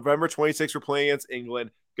 November 26th, we're playing against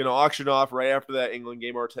England. Going to auction off right after that England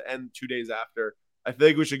game or to end 2 days after. I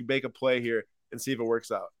think we should make a play here and see if it works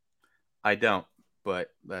out. I don't,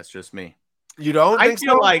 but that's just me. You don't?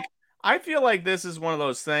 I feel like this is one of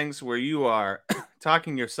those things where you are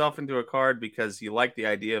talking yourself into a card because you like the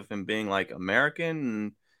idea of him being like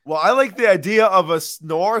American. Well, I like the idea of a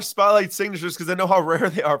Noir Spotlight signatures because I know how rare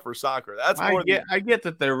they are for soccer. I get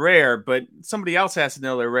that they're rare, but somebody else has to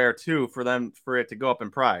know they're rare too for it to go up in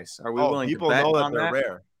price. Are we willing to bet know that on they're that?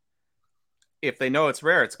 Rare. If they know it's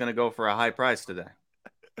rare, it's going to go for a high price today.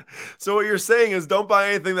 So what you're saying is don't buy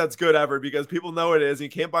anything that's good ever because people know it is. You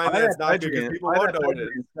can't buy anything that's not good because people won't know it is.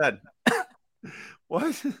 Instead.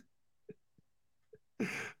 What?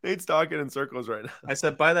 Nate's talking in circles right now. I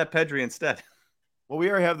said buy that Pedri instead. Well, we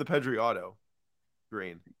already have the Pedri auto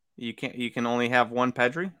green. You can only have one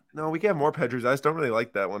Pedri? No, we can have more Pedris. I just don't really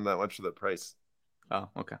like that one that much for the price. Oh,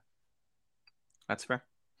 okay. That's fair.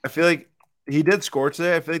 I feel like he did score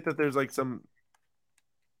today. I feel like that there's like some,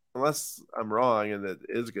 unless I'm wrong and it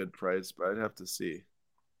is a good price, but I'd have to see.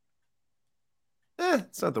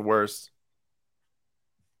 It's not the worst.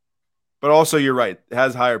 But also, you're right. It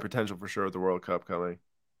has higher potential for sure with the World Cup coming.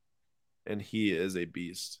 And he is a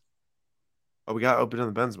beast. Oh, we got open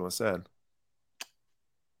on the Benzema. Sad.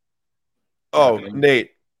 Oh,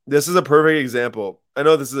 Nate, this is a perfect example. I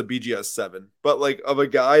know this is a BGS 7, but like of a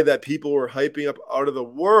guy that people were hyping up out of the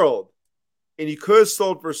world, and he could have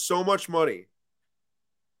sold for so much money.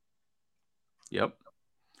 Yep,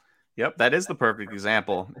 that is the perfect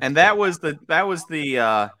example, and that was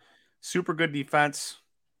the super good defense,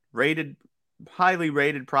 highly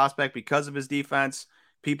rated prospect because of his defense.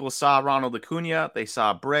 People saw Ronald Acuna, they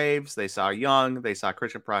saw Braves, they saw Young, they saw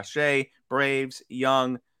Christian Prache, Braves,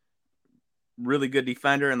 Young, really good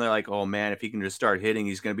defender, and they're like, oh man, if he can just start hitting,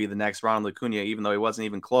 he's going to be the next Ronald Acuna, even though he wasn't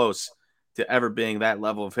even close to ever being that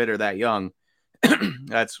level of hitter that young.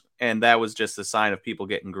 That was just a sign of people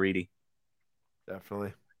getting greedy.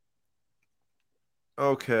 Definitely.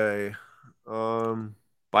 Okay.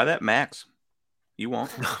 Buy that Max. You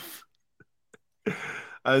won't.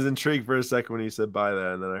 I was intrigued for a second when you said buy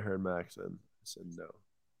that, and then I heard Max, and I said no.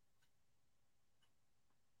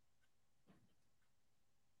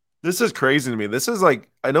 This is crazy to me. This is like,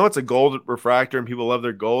 I know it's a gold refractor and people love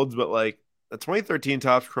their golds, but like the 2013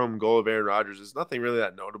 Topps Chrome gold of Aaron Rodgers is nothing really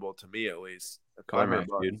that notable to me, at least. Max,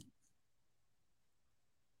 dude.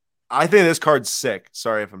 I think this card's sick.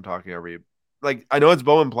 Sorry if I'm talking over you. Like, I know it's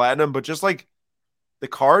Bowman Platinum, but just like the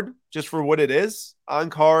card, just for what it is,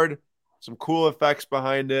 on card, some cool effects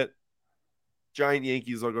behind it. Giant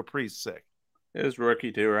Yankees logo, pretty sick. It is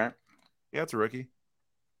rookie too, right? Yeah, it's a rookie.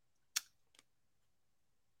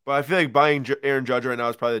 But I feel like buying Aaron Judge right now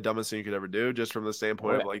is probably the dumbest thing you could ever do, just from the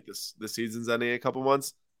standpoint of like the season's ending in a couple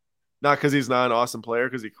months. Not because he's not an awesome player,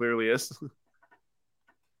 because he clearly is.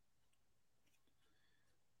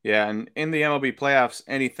 Yeah, and in the MLB playoffs,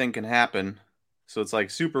 anything can happen. So it's like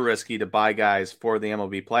super risky to buy guys for the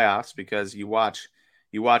MLB playoffs because you watch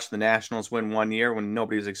the Nationals win one year when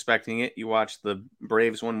nobody was expecting it. You watch the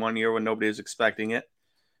Braves win one year when nobody was expecting it.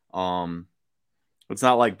 Um, it's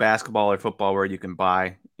not like basketball or football where you can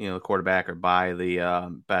buy, the quarterback or buy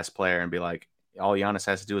the best player and be like, all Giannis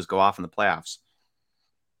has to do is go off in the playoffs.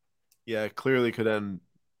 Yeah, it clearly could end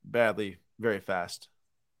badly very fast.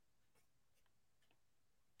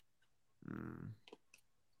 Hmm.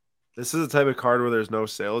 This is the type of card where there's no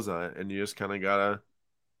sales on it, and you just kind of gotta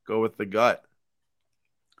go with the gut.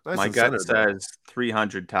 Nice My and gut centered though. says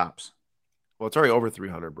 300 tops. Well, it's already over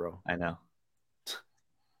 300, bro. I know.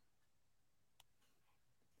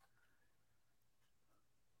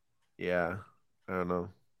 Yeah, I don't know.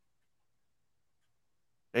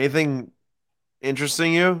 Anything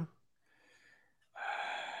interesting you?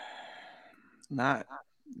 Not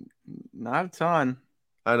not a ton.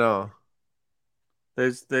 I know.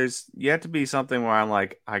 There's yet to be something where I'm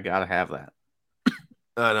like, I gotta have that.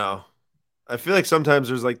 I know. I feel like sometimes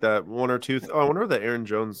there's like that one or two. Oh, I wonder that Aaron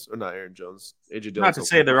Jones or not Aaron Jones, AJ Not Dillon's to open.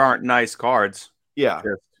 say there aren't nice cards, Yeah,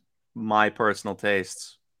 just my personal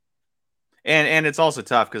tastes. And it's also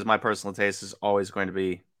tough because my personal taste is always going to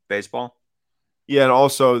be baseball. yeah, and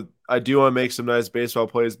also I do want to make some nice baseball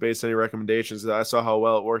plays based on your recommendations. I saw how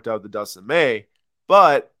well it worked out with the Dustin May,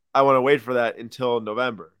 but I want to wait for that until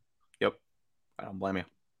November. Yep. I don't blame you.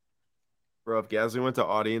 Bro, if Gasly went to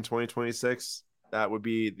Audi in 2026, that would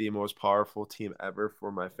be the most powerful team ever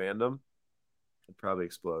for my fandom. I'd probably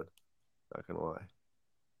explode. Not gonna lie.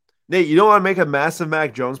 Nate, you don't want to make a massive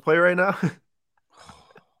Mac Jones play right now?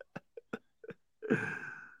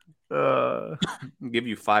 uh, I'll give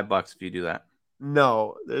you $5 if you do that.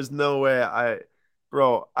 no, there's no way.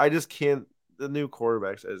 Bro, I just can't. The new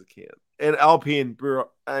quarterbacks, I just can't. And Alpine, bro.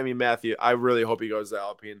 I mean Matthew. I really hope he goes to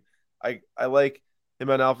Alpine. I like him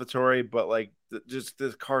on AlphaTauri, but like just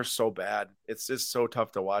this car's so bad. It's just so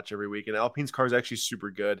tough to watch every week. And Alpine's car is actually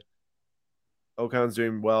super good. Ocon's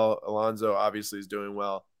doing well. Alonso obviously is doing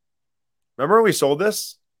well. Remember when we sold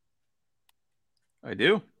this? I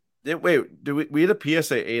do. Wait, do we had a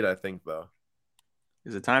PSA 8, I think, though.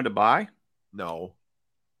 Is it time to buy? No,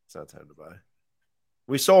 it's not time to buy.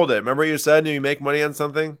 We sold it. Remember you said you make money on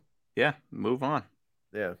something? Yeah, move on.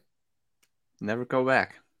 Yeah. Never go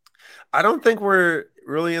back. I don't think we're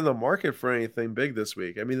really in the market for anything big this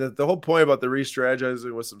week. I mean, the whole point about the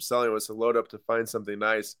re-strategizing with some selling was to load up to find something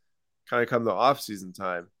nice, kind of come the off-season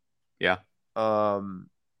time. Yeah.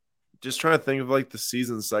 Just trying to think of like the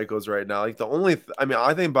season cycles right now. Like the only, I mean,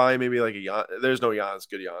 I think buying maybe like there's no Giannis,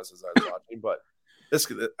 good Giannis as I was watching, but this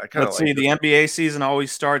I kind of Let's like see. this. The NBA season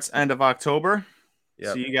always starts end of October.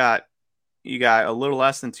 Yeah. So you got a little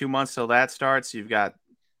less than 2 months till that starts. You've got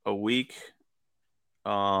a week,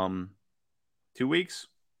 2 weeks.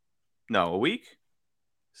 No, a week.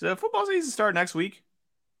 So the football season start next week.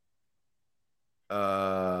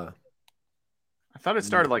 Uh, I thought it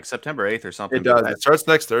started like September 8th or something. it does. It starts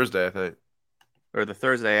next Thursday, I think. Or the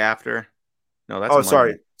Thursday after. No, that's Oh,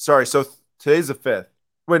 Monday. sorry. So today's the 5th.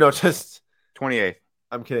 Wait, no, just 28th.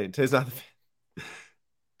 I'm kidding. Today's not the 5th.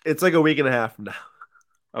 It's like a week and a half from now.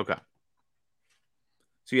 Okay.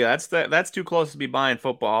 So yeah, that's too close to be buying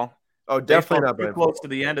football. Oh, definitely not Too buying close football. to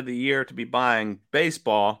the end of the year to be buying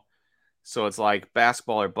baseball. So it's like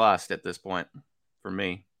basketball or bust at this point for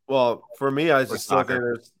me. Well, for me, I Or just still think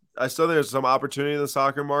soccer. there's some opportunity in the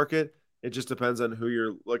soccer market. It just depends on who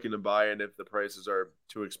you're looking to buy and if the prices are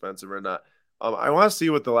too expensive or not. I want to see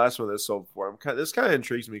what the last one is sold for. This kind of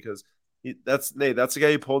intrigues me because that's Nate. That's the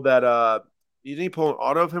guy who pulled that. Didn't he pull an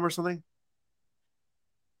auto of him or something?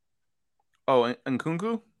 Oh, and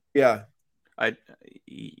Nkunku? Yeah. I,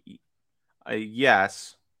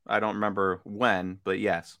 yes. I don't remember when, but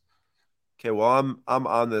yes. Okay. Well, I'm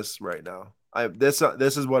on this right now. This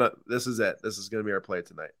is what this is it. This is gonna be our play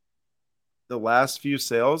tonight. The last few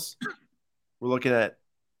sales, we're looking at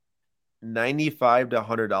 $95 to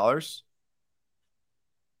 $100.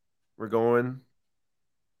 We're going.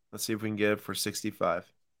 Let's see if we can get it for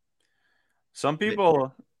 65. Some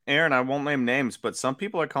people, Aaron, I won't name names, but some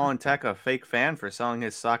people are calling Tech a fake fan for selling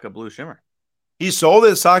his Saka Blue Shimmer He sold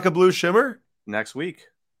his Saka Blue Shimmer. next week.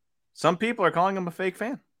 Some people are calling him a fake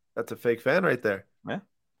fan. That's a fake fan right there. Yeah,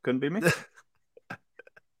 couldn't be me.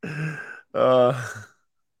 uh,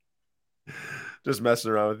 just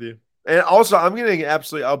messing around with you. And also, I'm getting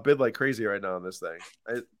absolutely outbid like crazy right now on this thing.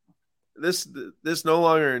 This no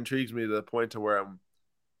longer intrigues me to the point to where I'm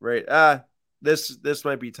right. This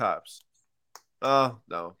might be tops. Oh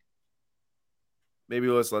no. Maybe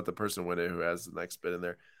let's let the person win it who has the next bid in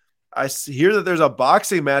there. hear that there's a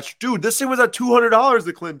boxing match. Dude, this thing was at $200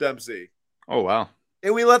 to Clint Dempsey. Oh, wow.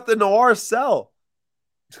 And we let the Noir sell.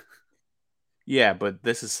 Yeah, but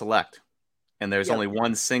this is select. And there's Yeah. only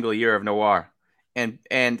one single year of Noir. And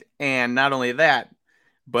not only that,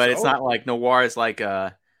 but it's not like Noir is like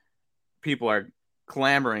people are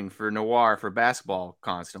clamoring for Noir for basketball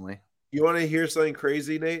constantly. You want to hear something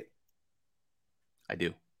crazy, Nate? I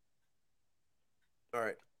do. All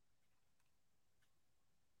right.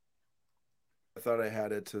 I thought I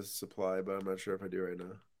had it to supply, but I'm not sure if I do right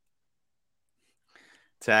now.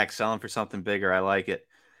 Tech selling for something bigger. I like it.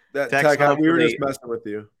 Tech, we were just messing with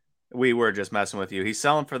you. We were just messing with you. He's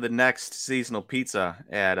selling for the next seasonal pizza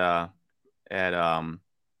at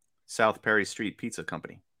South Perry Street Pizza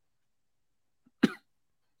Company.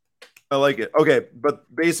 I like it. Okay,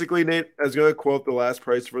 but basically, Nate, I was going to quote the last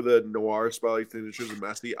price for the Noir Spotlight signatures of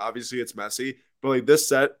Messi. Obviously, it's Messi, but like this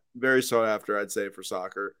set, very sought after, I'd say, for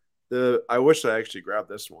soccer. I wish I actually grabbed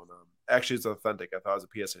this one. Actually, it's authentic. I thought it was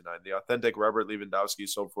a PSA 9. The authentic Robert Lewandowski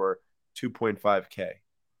sold for $2.5K.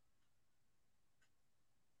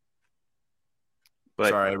 But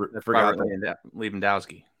sorry, I forgot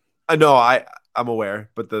Lewandowski. I know, I'm aware,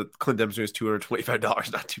 but the Clint Dempsey was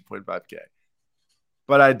 $225, not $2.5K.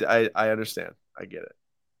 But I understand. I get it.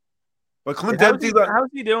 But Clint Dempsey, how's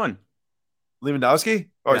he doing? Lewandowski?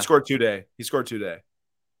 Oh, yeah. He scored 2 day.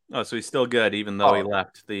 Oh, so he's still good, even though he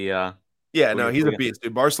left the. Yeah, no, he's a beast,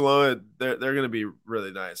 dude. Barcelona, they're going to be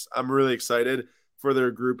really nice. I'm really excited for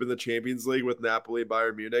their group in the Champions League with Napoli,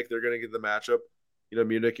 Bayern Munich. They're going to get the matchup.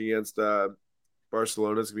 Munich against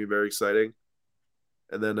Barcelona is going to be very exciting.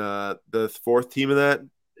 And then the fourth team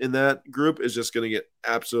in that group is just going to get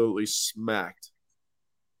absolutely smacked.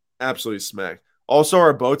 Absolutely smacked. Also,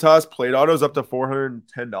 our Botas plate autos up to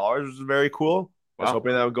 $410, which is very cool. Wow. I was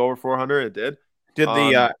hoping that would go over 400. It did. Did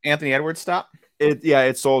the Anthony Edwards stop?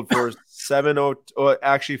 It sold for $700.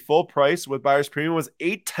 Actually, full price with buyer's premium was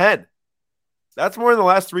 $810. That's more than the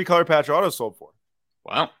last 3-color patch autos sold for.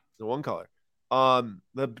 Wow. The 1 color.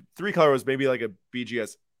 The 3-color was maybe like a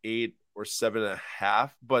BGS 8 or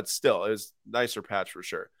 7.5, but still, it was nicer patch for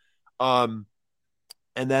sure.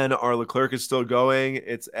 And then our Leclerc is still going.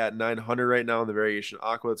 It's at 900 right now in the variation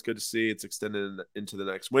Aqua. It's good to see. It's extended into the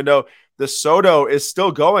next window. The Soto is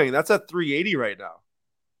still going. That's at 380 right now.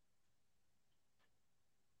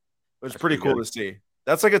 It's pretty cool to see.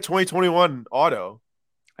 That's like a 2021 auto.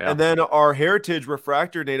 Yeah. And then our Heritage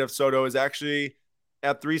Refractor native Soto is actually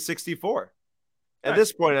at 364. At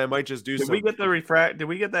this point, I might just do something. Did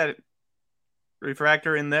we get that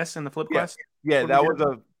refractor in the Flip Quest? Yeah,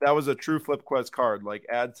 that was a true Flip Quest card. Like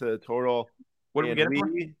add to total. What did we get it for?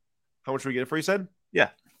 How much did we get it for? You said? Yeah,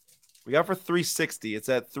 we got it for 360. It's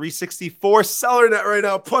at 364 seller net right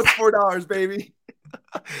now, plus $4, baby.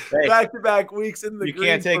 Hey, back-to-back weeks in the. You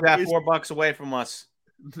can't take that $4 away from us.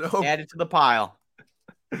 No, add it to the pile.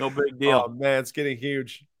 No big deal. Oh man, it's getting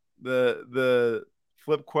huge. The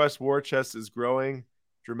Flip Quest war chest is growing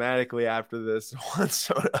dramatically after this one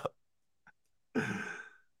soda.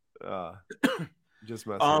 Just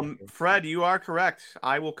Fred, you are correct.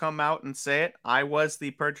 I will come out and say it. I was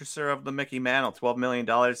the purchaser of the Mickey Mantle. $12 million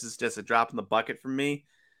is just a drop in the bucket for me.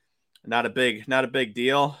 Not a big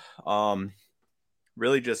deal.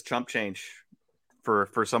 Really just chump change for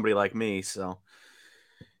somebody like me. So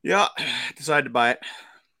yeah, decided to buy it.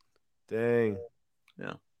 Dang.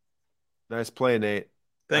 Yeah. Nice play, Nate.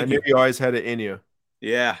 Thank you. I knew you always had it in you.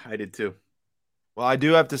 Yeah, I did too. Well, I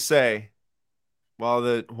do have to say, while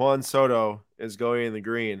the Juan Soto is going in the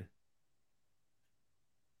green,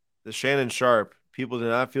 the Shannon Sharp, people did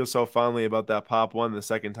not feel so fondly about that pop one the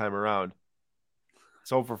second time around.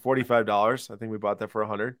 Sold for $45. I think we bought that for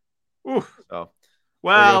 $100. Oof. So,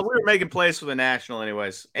 well, we were making plays for the National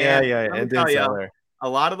anyways. And and did sell there. A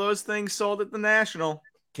lot of those things sold at the National.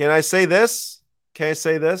 Can I say this?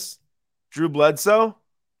 Drew Bledsoe?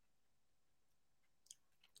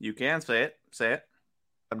 You can say it. Say it.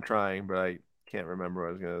 I'm trying, but I can't remember what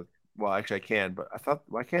I was going to. Well, actually, I can, but I thought,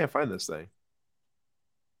 why can't I find this thing?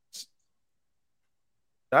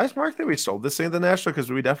 Did I mark that we sold this thing at the National? Because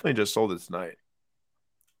we definitely just sold it tonight.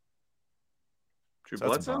 Drew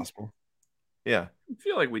Bledsoe? That's impossible. Yeah. I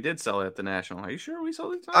feel like we did sell it at the National. Are you sure we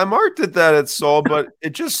sold it tonight? I marked it that it sold, but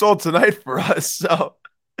it just sold tonight for us. So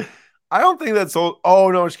I don't think that sold. Oh,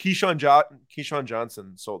 no, it's Keyshawn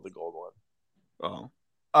Johnson sold the gold one.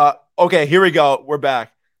 Oh. Okay, here we go. We're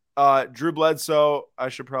back. Drew Bledsoe. I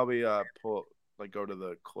should probably go to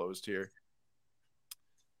the closed here.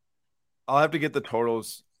 I'll have to get the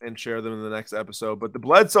totals and share them in the next episode. But the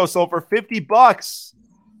Bledsoe sold for $50.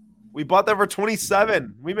 We bought that for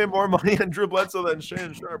 27. We made more money on Drew Bledsoe than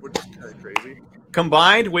Shannon Sharp, which is kind of crazy.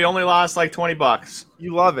 Combined, we only lost like $20.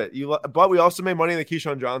 You love it. But we also made money in the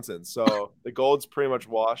Keyshawn Johnson. So the gold's pretty much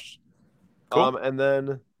washed. Cool. And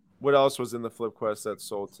then what else was in the flip quest that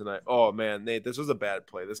sold tonight? Oh man, Nate, this was a bad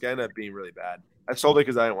play. This guy ended up being really bad. I sold it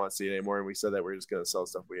because I didn't want to see it anymore, and we said that we are just gonna sell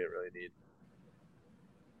stuff we didn't really need.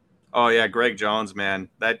 Oh yeah, Greg Jones, man,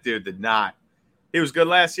 that dude did not. He was good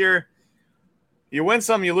last year. You win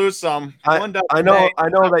some, you lose some. I know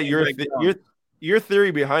that your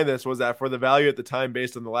theory behind this was that for the value at the time,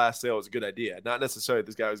 based on the last sale, was a good idea. Not necessarily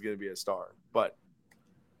this guy was going to be a star, but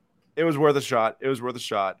it was worth a shot.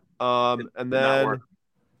 And then,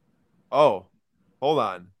 oh, hold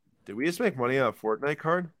on. Did we just make money on a Fortnite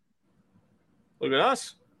card? Look at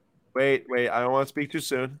us. Wait. I don't want to speak too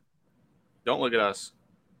soon. Don't look at us.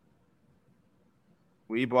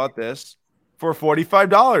 We bought this for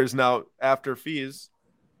 $45 now after fees.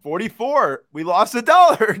 $44. We lost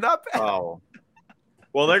 $1. Not bad. Oh.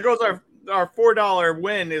 Well, there goes our $4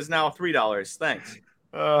 win is now $3. Thanks.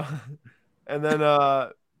 And then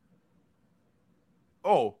oh,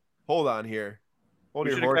 hold on here. Hold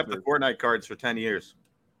your horses. We should have kept the Fortnite cards for 10 years.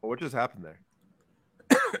 Well, what just happened there?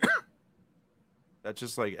 That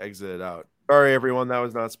just like exited out. Sorry, everyone. That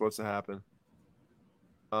was not supposed to happen.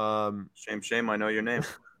 Shame. I know your name.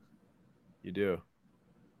 You do.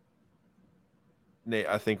 Nate,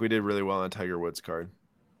 I think we did really well on a Tiger Woods card.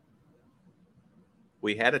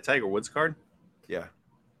 We had a Tiger Woods card? Yeah.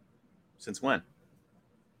 Since when?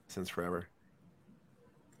 Since forever.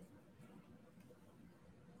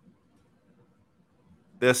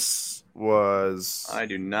 This was... I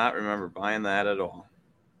do not remember buying that at all.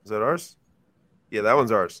 Is that ours? Yeah, that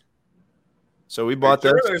one's ours. So we bought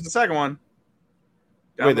this. There's the second one.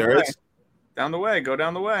 Wait, there is? Down the way. Go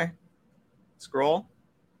down the way. Scroll.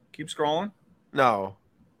 Keep scrolling. No.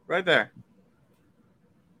 Right there.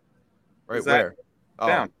 Right where? Oh,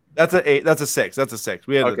 down. That's an 8. That's a 6. That's a 6.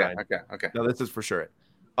 We had the 9. Okay. No, this is for sure it.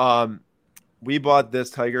 We bought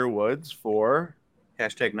this Tiger Woods for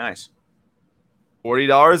 #nice.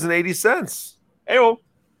 $40.80. Hey,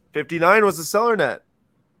 59 was the seller net.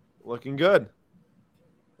 Looking good.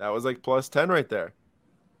 That was like plus 10 right there.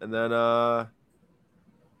 And then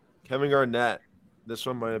Kevin Garnett. This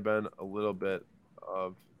one might have been a little bit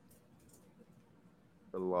of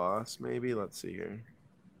a loss, maybe. Let's see here.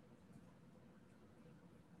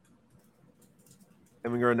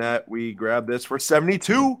 Kevin Garnett, we grabbed this for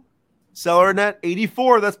 72. Seller net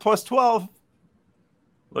 84. That's plus 12.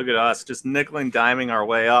 Look at us, just nickel and diming our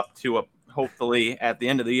way up to hopefully at the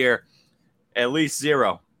end of the year, at least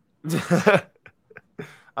 0.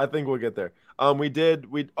 I think we'll get there.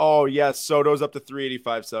 Oh yes, Soto's up to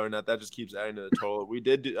 385 seller net. That just keeps adding to the total. We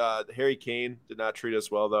did Harry Kane did not treat us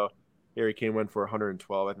well though. Harry Kane went for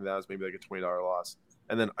 112. I think that was maybe like a $20 loss.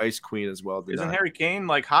 And then Ice Queen as well. Isn't Harry Kane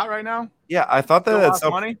like hot right now? Yeah, I thought that lost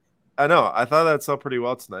money. I know. I thought that'd sell pretty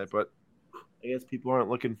well tonight, but I guess people aren't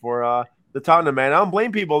looking for the Tottenham man. I don't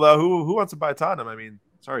blame people though. Who wants to buy Tottenham? I mean,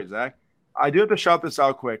 sorry, Zach. I do have to shout this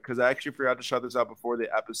out quick because I actually forgot to shout this out before the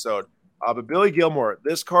episode. But Billy Gilmore,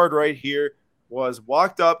 this card right here was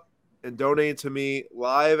walked up and donated to me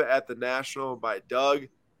live at the National by Doug.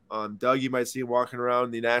 Doug, you might see him walking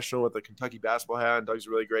around the National with a Kentucky basketball hat. And Doug's a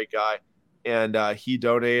really great guy. And he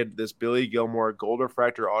donated this Billy Gilmore Gold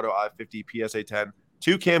Refractor Auto I-50 PSA 10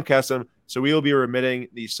 to Cam Kesem. So we will be remitting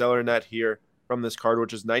the seller net here from this card,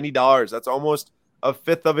 which is $90. That's almost a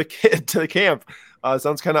fifth of a kid to the camp.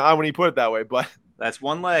 Sounds kind of odd when you put it that way, but that's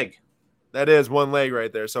one leg. That is one leg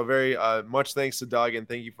right there. So very much thanks to Doug, and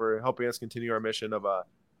thank you for helping us continue our mission of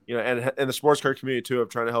and the sports card community too, of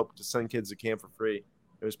trying to help to send kids to camp for free.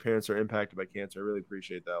 Those parents are impacted by cancer. I really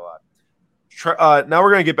appreciate that a lot. Now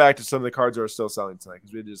we're going to get back to some of the cards that are still selling tonight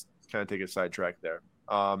because we just kind of take a sidetrack there.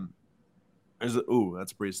 That's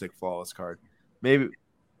a pretty sick flawless card. Maybe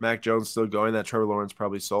Mac Jones still going. That Trevor Lawrence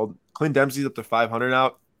probably sold. Clint Dempsey's up to 500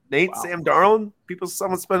 out. Nate, wow. Sam Darnold.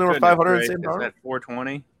 Someone spending over 500 on Sam Darnold. At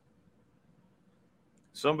 420.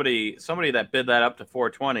 Somebody that bid that up to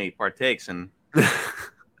 420 partakes in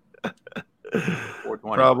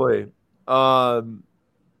 420. Probably. And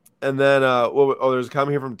then there's a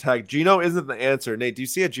comment here from Tech. Geno isn't the answer. Nate, do you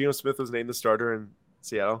see that Geno Smith was named the starter in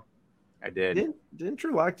Seattle? I did. Didn't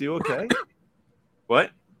Drew Lock do okay?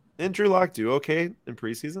 What? Didn't Drew Lock do okay in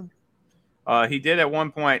preseason? He did at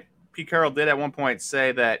one point. Pete Carroll did at one point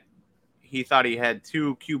say that he thought he had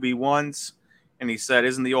 2 QB1s, and he said,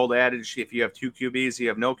 isn't the old adage, if you have 2 QBs, you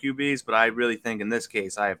have no QBs? But I really think in this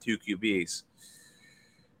case, I have 2 QBs.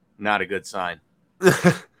 Not a good sign.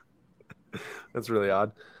 That's really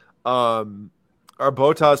odd. All Our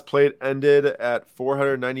Botas plate ended at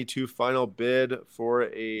 492 final bid for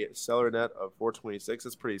a seller net of 426.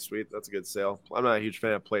 That's pretty sweet. That's a good sale. I'm not a huge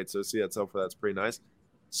fan of plates, so to see that sell for that's pretty nice.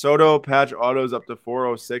 Soto patch autos up to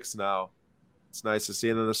 406 now. It's nice to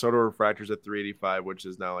see. And then the Soto refractors at 385, which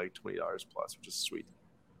is now like $20 plus, which is sweet.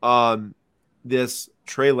 This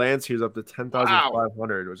Trey Lance here's up to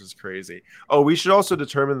 10,500, which is crazy. Oh, we should also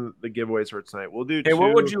determine the giveaways for tonight. We'll do. Hey,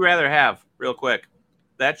 what would you rather have, real quick?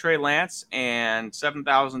 That Trey Lance and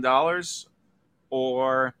 $7,000,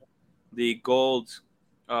 or the gold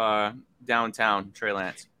downtown Trey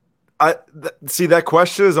Lance? See, that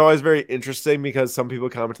question is always very interesting because some people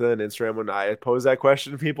commented on Instagram when I pose that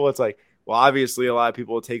question to people. It's like, well, obviously, a lot of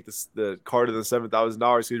people will take the card of the $7,000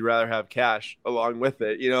 because you'd rather have cash along with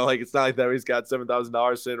it. Like it's not like that he's got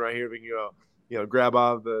 $7,000 sitting right here. We can go, grab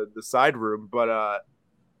out of the side room. But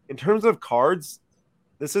in terms of cards,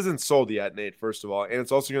 this isn't sold yet, Nate. First of all, and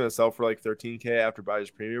it's also going to sell for like $13K after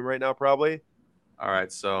buyer's premium right now, probably. All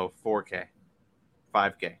right, so $4K,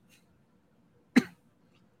 $5K. I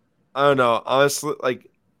don't know. Honestly,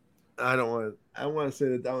 like I don't want to say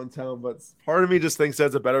the downtown, but part of me just thinks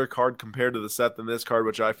that's a better card compared to the set than this card,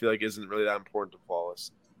 which I feel like isn't really that important to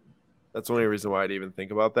Flawless. That's the only reason why I'd even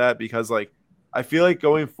think about that, because like I feel like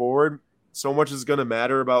going forward, so much is going to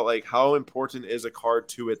matter about like how important is a card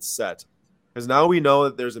to its set. Because now we know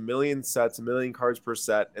that there's a million sets, a million cards per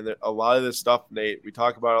set, and a lot of this stuff, Nate, we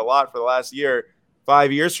talk about a lot for the last year.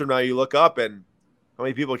 5 years from now, you look up and how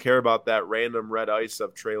many people care about that random red ice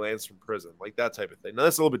of Trey Lance from prison, like that type of thing. Now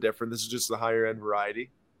that's a little bit different. This is just the higher end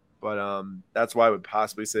variety, but that's why I would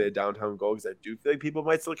possibly say a downtown gold, because I do feel like people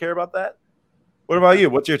might still care about that. What about you?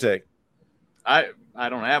 What's your take? I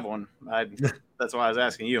don't have one. That's why I was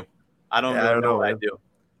asking you. I don't really know what I do.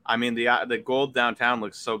 I mean, the gold downtown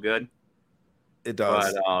looks so good. It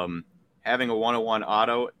does. But having a 101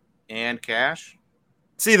 auto and cash.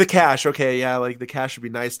 See the cash. Okay, yeah, like the cash would be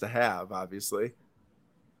nice to have, obviously.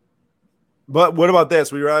 But what about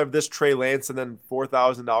this? We have this Trey Lance and then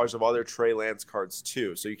 $4,000 of other Trey Lance cards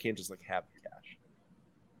too. So you can't just like have the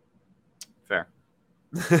cash.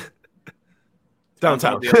 Fair.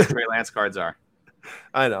 Downtown. What the other Trey Lance cards are.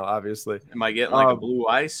 I know, obviously. Am I getting like a blue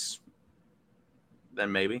ice?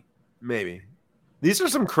 Then maybe. Maybe. These are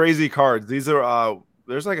some crazy cards. These are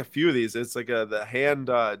there's like a few of these. It's like the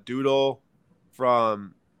hand doodle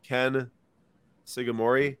from Ken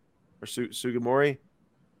Sugimori or Sugimori.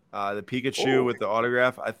 The Pikachu with the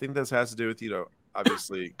autograph. I think this has to do with,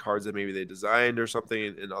 obviously cards that maybe they designed or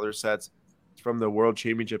something in other sets. It's from the World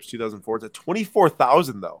Championships 2004. It's at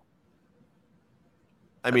 24,000 though.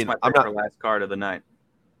 That's my pick for last card of the night.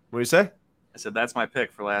 What do you say? I said that's my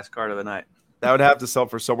pick for last card of the night. That would have to sell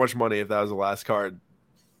for so much money if that was the last card,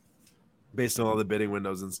 based on all the bidding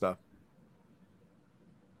windows and stuff.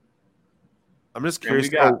 I'm just curious.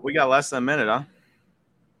 We got less than a minute, huh?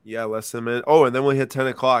 Yeah, less than a minute. Oh, and then we'll hit 10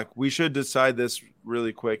 o'clock. We should decide this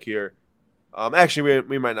really quick here. Actually,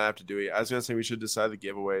 we might not have to do it. I was going to say we should decide the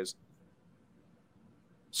giveaways.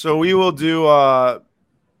 So we will do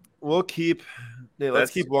we'll keep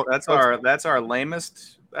let's keep one. That's our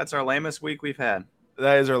lamest week we've had.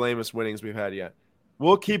 That is our lamest winnings we've had yet.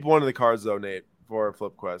 We'll keep one of the cards though, Nate, for our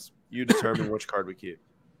flip quest. You determine which card we keep.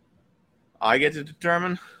 I get to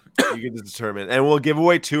determine. You get to determine, and we'll give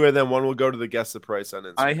away two, and then one will go to the guess the price on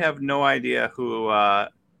Instagram. I have no idea who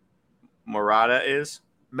Morata is.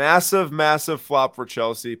 Massive flop for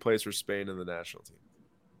Chelsea. Plays for Spain in the national team.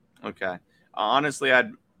 Okay, honestly,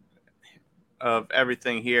 of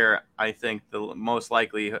everything here, I think the most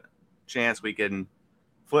likely chance we can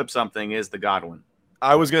flip something is the Godwin.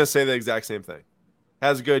 I was going to say the exact same thing.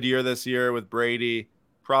 Has a good year this year with Brady.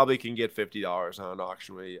 Probably can get $50 on an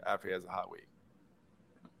auction after he has a hot week.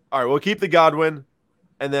 All right, we'll keep the Godwin.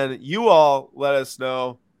 And then you all let us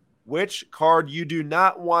know which card you do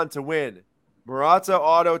not want to win. Morata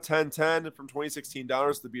Auto 1010 from 2016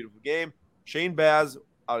 Downers, The Beautiful Game. Shane Baz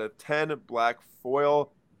out of 10 Black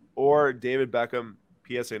Foil. Or David Beckham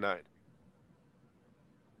PSA 9.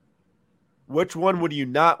 Which one would you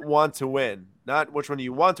not want to win? Not which one do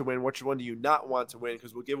you want to win, which one do you not want to win?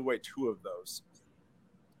 Because we'll give away two of those.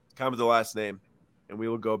 Comment the last name, and we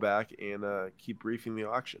will go back and keep briefing the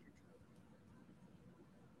auction.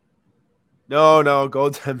 No,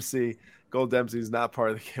 Gold Dempsey. Gold Dempsey is not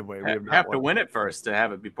part of the giveaway. We have to win it first to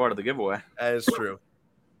have it be part of the giveaway. That is true.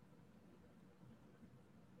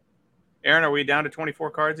 Aaron, are we down to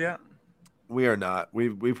 24 cards yet? We are not.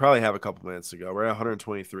 We probably have a couple minutes to go. We're at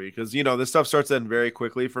 123 because, this stuff starts to end very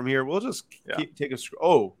quickly from here. We'll just take a –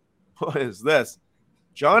 oh, what is this?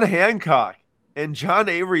 John Hancock and John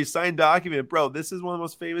Avery signed document. Bro, this is one of the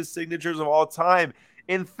most famous signatures of all time.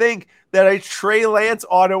 and think that a Trey Lance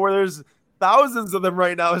auto, where there's thousands of them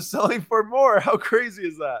right now, is selling for more. How crazy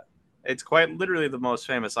is that? It's quite literally the most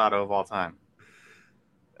famous auto of all time.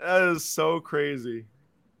 That is so crazy.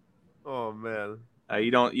 Oh man. You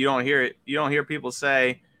don't hear it. You don't hear people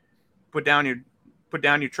say, put down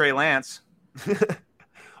your Trey Lance.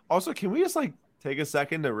 Also, can we just like take a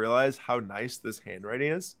second to realize how nice this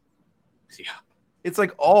handwriting is? Yeah. It's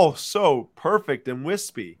like all so perfect and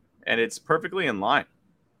wispy. And it's perfectly in line.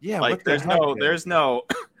 Yeah, like there's no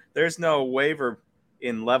waver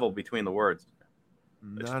in level between the words.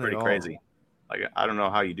 It's pretty crazy. Like I don't know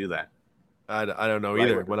how you do that. I don't know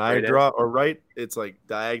either. When I draw or write, it's like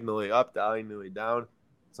diagonally up, diagonally down,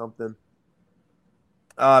 something.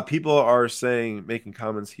 People are making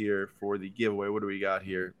comments here for the giveaway. What do we got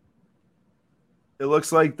here? It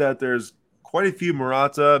looks like that there's quite a few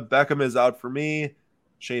Murata. Beckham is out for me.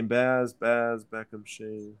 Shane Baz, Beckham,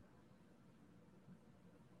 Shane.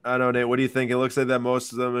 I don't know, Nate. What do you think? It looks like that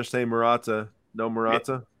most of them are saying Murata. No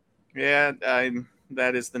Murata? Yeah,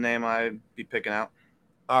 that is the name I'd be picking out.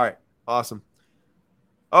 All right. Awesome.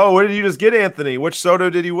 Oh, what did you just get, Anthony? Which Soto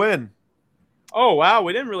did he win? Oh, wow.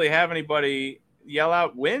 We didn't really have anybody yell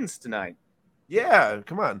out wins tonight. Yeah,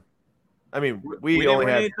 come on. I mean, we only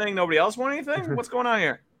had anything. Nobody else won anything? What's going on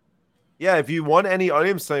here? Yeah, if you won any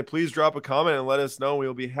items tonight, please drop a comment and let us know.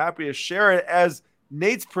 We'll be happy to share it, as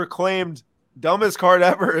Nate's proclaimed dumbest card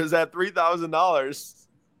ever is at $3,000.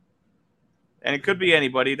 And it could be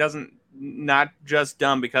anybody. It doesn't, not just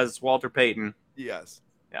dumb because it's Walter Payton. Yes.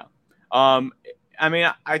 Yeah. I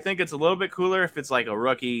mean, I think it's a little bit cooler if it's like a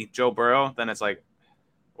rookie Joe Burrow. Then it's like,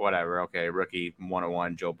 whatever. Okay, rookie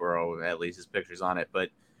 101 Joe Burrow. At least his picture's on it. But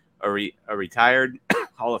a retired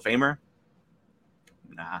Hall of Famer,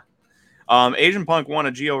 nah. Asian Punk won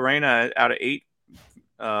a Gio Reyna out of 8.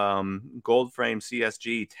 Gold frame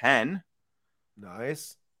CSG 10.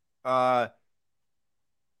 Nice.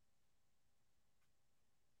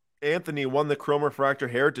 Anthony won the Chrome Refractor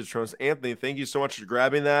Heritage Trust. Anthony, thank you so much for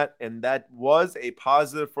grabbing that. And that was a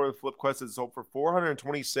positive for the Flip Quest. It sold for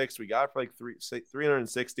 426. We got it for like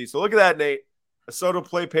 360. So look at that, Nate. A Soto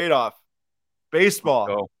play paid off.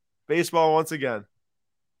 Baseball. Baseball once again.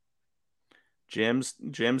 Jim's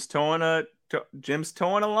towing a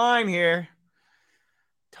line here.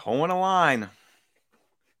 Towing a line.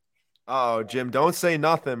 Oh, Jim, don't say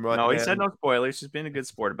nothing. No, he said no spoilers. He's being a good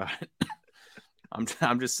sport about it.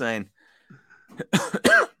 I'm just saying.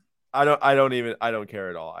 I don't care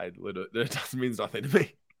at all. It doesn't mean nothing to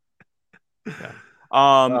me. Yeah.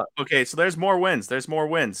 Okay, so there's more wins.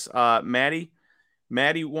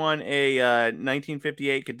 Maddie won a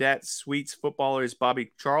 1958 Cadet Suites Footballers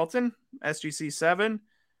Bobby Charlton SGC 7.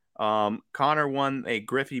 Connor won a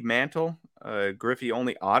Griffey Mantle, Griffey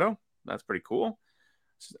only auto. That's pretty cool.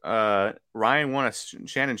 Ryan won a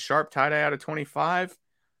Shannon Sharp tie-dye out of 25.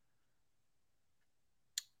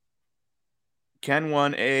 Ken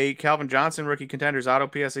won a Calvin Johnson Rookie Contenders Auto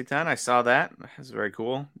PSA 10. I saw that. That's very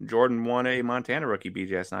cool. Jordan won a Montana Rookie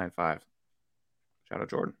BGS 9.5. Shout out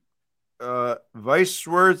Jordan.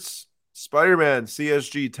 Weisswerts Spider-Man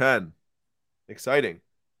CSG 10. Exciting.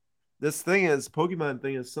 This Pokemon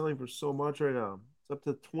thing is selling for so much right now. It's up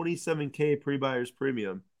to 27K pre-buyers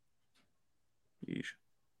premium. Yeesh.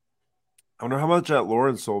 I wonder how much that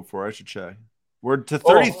Lauren sold for. I should check. We're to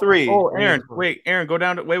 33. Oh, Aaron. Wait, Aaron, go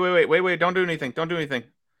down. Wait. Don't do anything.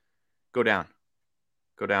 Go down.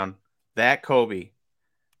 That Kobe,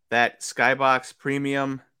 that Skybox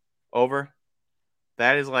Premium over,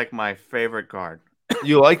 that is like my favorite card.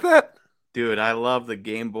 You like that? Dude, I love the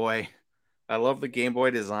Game Boy. I love the Game Boy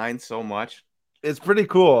design so much. It's pretty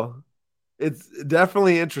cool. It's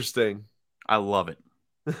definitely interesting. I love it.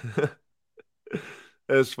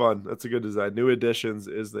 It's fun. That's a good design. New Editions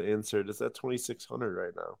is the insert. It's at 2,600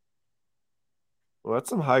 right now. Well, that's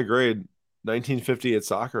some high grade 1950 at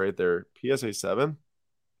soccer right there. PSA 7.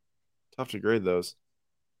 Tough to grade those.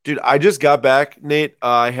 Dude, I just got back, Nate.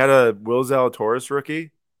 I had a Will Zalatoris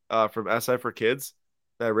rookie from SI for Kids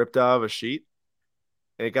that I ripped out of a sheet.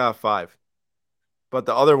 And it got a 5. But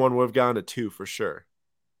the other one would have gone to 2 for sure.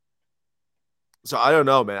 So I don't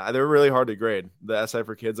know, man. They're really hard to grade. The SI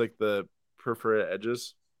for Kids, like the perforated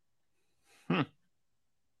edges. We're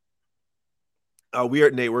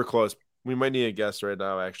close. We might need a guess right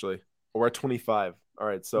now, actually. We're at 25. All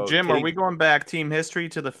right, so Jim, are we going back team history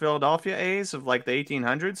to the Philadelphia A's of like the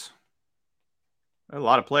 1800s? There are a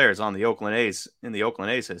lot of players on the Oakland A's in the Oakland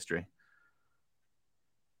A's history.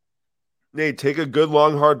 Nate, take a good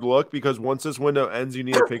long hard look, because once this window ends, you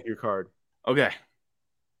need to pick your card. Okay.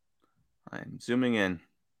 I'm zooming in.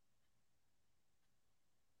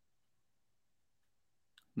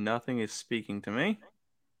 Nothing is speaking to me.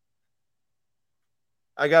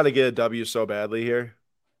 I got to get a W so badly here.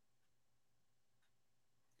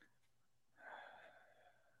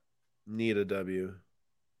 Need a W.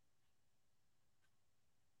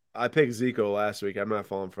 I picked Zico last week. I'm not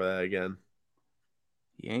falling for that again.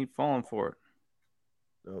 You ain't falling for it.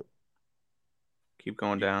 Nope. Keep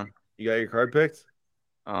going down. You got your card picked?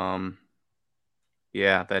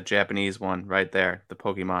 Yeah, that Japanese one right there. The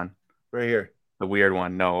Pokemon. Right here. The weird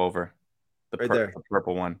one. No, over. Right there. The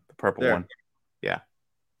purple one. The purple There. one. Yeah.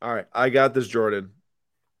 All right. I got this Jordan.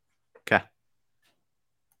 Okay.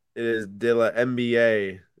 It is De La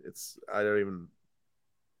NBA. I don't even.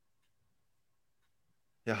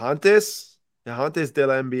 Gigantes de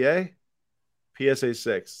la NBA, PSA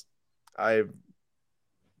 6. I've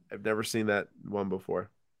never seen that one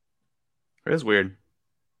before. It is weird.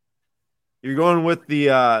 You're going with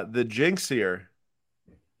the Jinx here.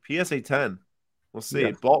 PSA 10. We'll see.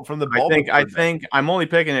 Yeah. Ball from the ball. I think I'm only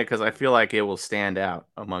picking it because I feel like it will stand out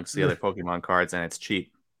amongst the other Pokemon cards, and it's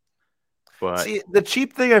cheap. But see, the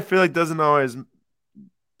cheap thing I feel like doesn't always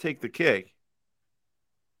take the cake.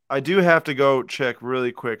 I do have to go check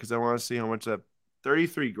really quick because I want to see how much that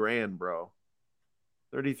 33 grand, bro.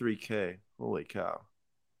 33K. Holy cow.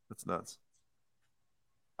 That's nuts.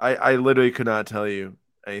 I literally could not tell you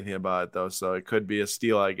anything about it though, so it could be a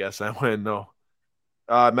steal, I guess. I wouldn't know.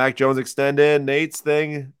 Mac Jones extended. Nate's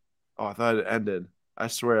thing. Oh, I thought it ended. I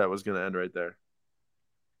swear that was gonna end right there.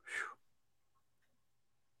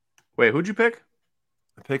 wait, who'd you pick?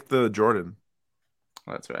 I picked the Jordan.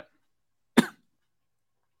 Oh, that's right.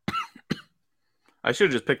 I should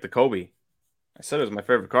have just picked the Kobe. I said it was my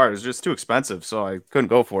favorite card. It was just too expensive, so I couldn't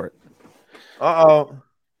go for it. Uh-oh.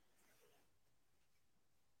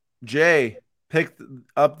 Jay picked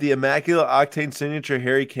up the Immaculate Octane Signature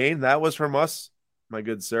Harry Kane. That was from us, my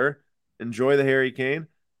good sir. Enjoy the Harry Kane.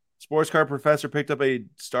 Sports Card Professor picked up a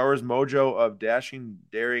Star Wars Mojo of Dashing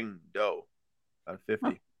Daring Doe at 50.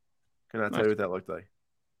 Huh. Can I tell you what that looked like?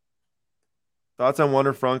 Thoughts on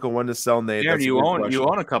Wonder Franco, when to sell Nate? Darren, you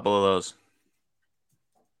own a couple of those.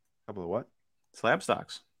 Couple of what? Slab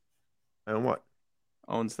Stocks. And what?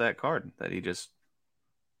 Owns that card that he just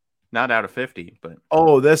not out of 50, but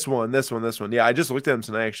this one. Yeah, I just looked at them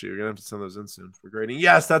tonight. Actually, we're gonna have to send those in soon for grading.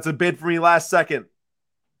 Yes, that's a bid for me last second.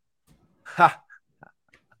 Ha.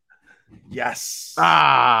 Yes.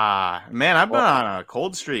 Man, I've been on a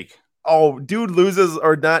cold streak. Oh, dude loses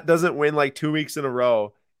or not doesn't win like 2 weeks in a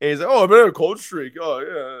row. And he's like, "Oh, I've been on a cold streak. Oh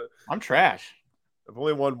yeah, I'm trash. I've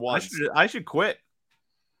only won once. I should quit.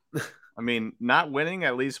 I mean, not winning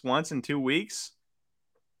at least once in 2 weeks.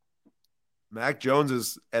 Mac Jones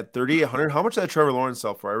is at 3,800. How much did that Trevor Lawrence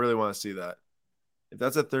sell for? I really want to see that. If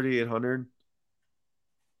that's at 3,800.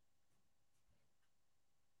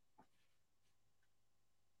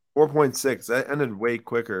 4.6. That ended way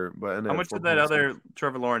quicker, but ended how much did that other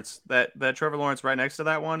Trevor Lawrence that Trevor Lawrence right next to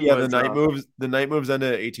that one? Yeah, was, the night moves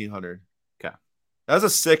ended at 1,800. Okay. That was a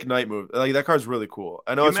sick night move. Like that card's really cool.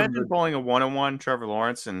 I know. Can you imagine pulling a 1-on-1 Trevor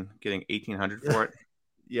Lawrence and getting 1,800 for it?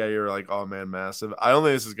 Yeah, you're like, oh man, massive. I don't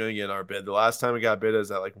think this is going to get in our bid. The last time we got bid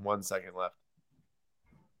is at like 1 second left.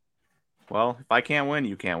 Well, if I can't win,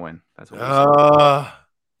 you can't win. That's what I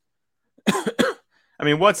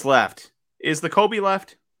mean, what's left? Is the Kobe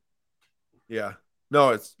left? Yeah. No,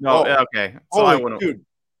 it's no. Oh, okay. So I wouldn't. Dude.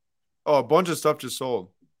 Oh, a bunch of stuff just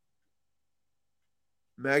sold.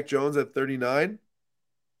 Mac Jones at 39.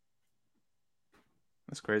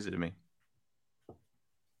 That's crazy to me.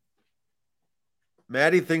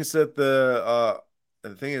 Maddie thinks that I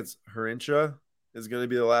think it's Herincha is going to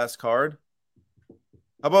be the last card.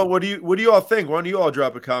 How about what do you all think? Why don't you all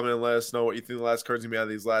drop a comment and let us know what you think the last card's going to be out of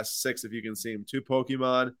these last 6 if you can see them. 2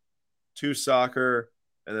 Pokemon, 2 soccer,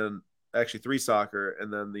 and then actually 3 soccer,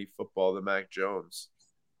 and then the football, the Mac Jones.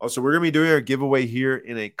 Also, we're going to be doing our giveaway here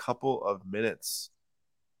in a couple of minutes.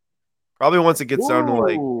 Probably once it gets down to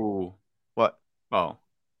like what? Oh.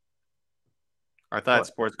 I thought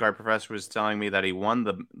Sports Card Professor was telling me that he won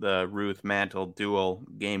the Ruth Mantle dual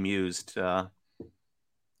game used. I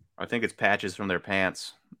think it's patches from their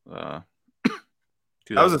pants. That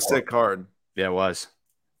was a sick card. Yeah, it was.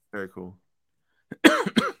 Very cool.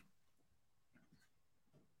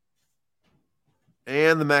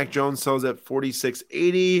 And the Mac Jones sells at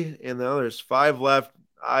 46.80, and now there's 5 left.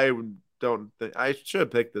 I don't think I should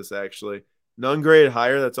have picked this actually. None grade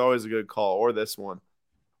higher. That's always a good call. Or this one.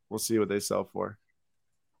 We'll see what they sell for.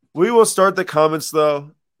 We will start the comments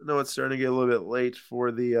though. I know it's starting to get a little bit late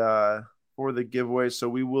for the giveaway, so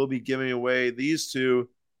we will be giving away these 2.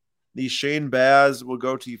 The Shane Baz will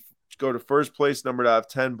go to first place, numbered out of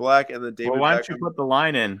 10 black, and the David. Well, why don't you put the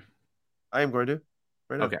line in? I am going to.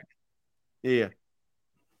 right now. Okay. Yeah.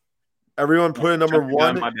 Everyone put a number Jumping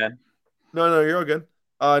one. on, my bad. No, you're all good.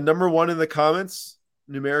 Number one in the comments,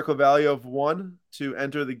 numerical value of 1 to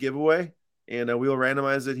enter the giveaway. And we will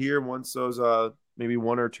randomize it here once those maybe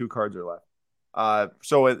 1 or 2 cards are left.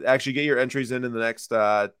 So actually get your entries in the next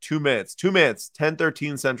 2 minutes. 2 minutes,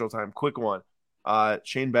 10:13 Central Time. Quick one.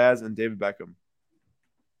 Shane Baz and David Beckham.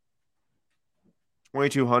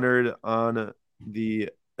 2,200 on the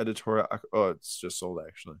editorial. Oh, it's just sold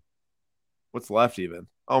actually. What's left even?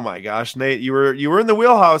 Oh my gosh, Nate, you were in the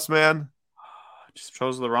wheelhouse, man. Just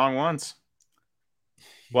chose the wrong ones.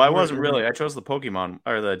 Well, I wasn't really. I chose the Pokemon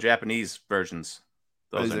or the Japanese versions.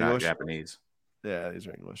 Those are not English? Japanese. Yeah, these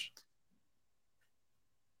are English.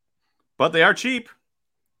 But they are cheap.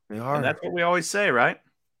 They are. And that's what we always say, right?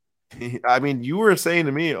 I mean, you were saying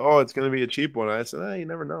to me, "Oh, it's going to be a cheap one." I said, "You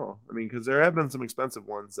never know." I mean, because there have been some expensive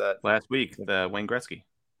ones that last week, the Wayne Gretzky.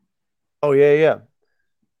 Oh yeah.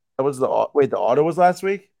 That was the auto was last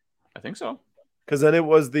week. I think so. Because then it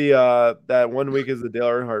was the that 1 week is the Dale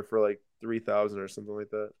Earnhardt for like 3,000 or something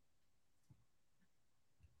like that.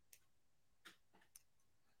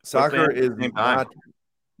 Soccer is not.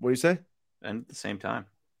 What do you say? And at the same time,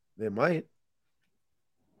 they might.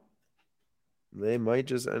 They might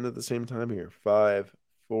just end at the same time here. 5,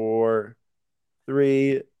 4,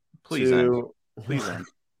 3, Please 2. End. Please end.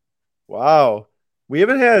 Wow. We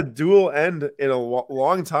haven't had a dual end in a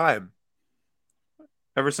long time.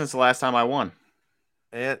 Ever since the last time I won.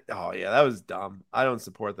 And that was dumb. I don't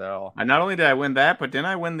support that at all. And not only did I win that, but didn't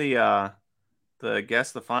I win the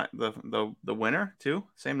winner too?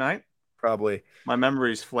 Same night? Probably. My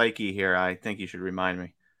memory's flaky here. I think you should remind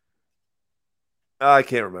me. I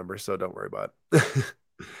can't remember, so don't worry about it.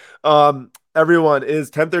 Everyone,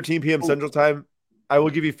 is 10:13 p.m. Central Time. I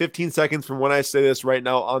will give you 15 seconds from when I say this right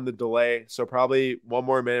now on the delay. So probably 1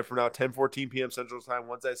 more minute from now, 10:14 p.m. Central Time.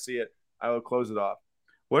 Once I see it, I will close it off.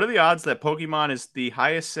 What are the odds that Pokemon is the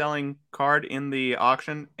highest selling card in the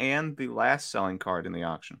auction and the last selling card in the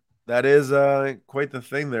auction? That is quite the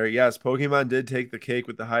thing there. Yes, Pokemon did take the cake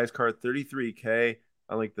with the highest card, 33K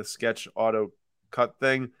on like the sketch auto cut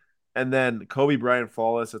thing. And then Kobe Bryant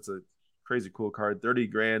Flawless, that's a crazy cool card, 30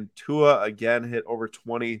 grand. Tua again hit over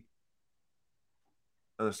 20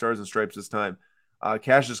 on the Stars and Stripes this time.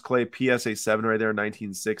 Cassius Clay PSA 7 right there,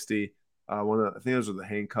 1960. I think those are the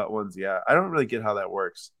hand cut ones. Yeah, I don't really get how that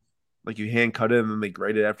works. Like you hand cut it and then they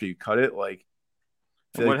grade it after you cut it. Like,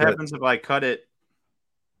 what happens if I cut it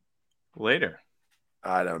later?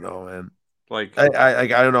 I don't know, man. Like I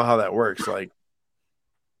don't know how that works. Like,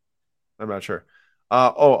 I'm not sure.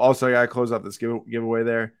 Also I gotta close out this giveaway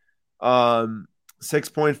there.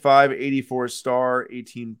 6.5, 84 star,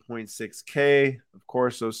 18.6K. Of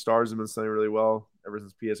course, those stars have been selling really well ever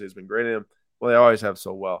since PSA has been grading them. Well, they always have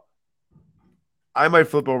so well. I might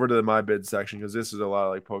flip over to the my bid section because this is a lot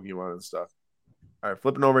of like Pokemon and stuff. All right,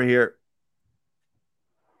 flipping over here.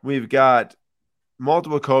 We've got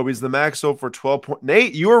multiple Kobe's. The max sold for 12.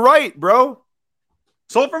 Nate, you were right, bro.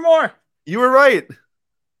 Sold for more. You were right.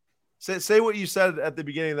 Say what you said at the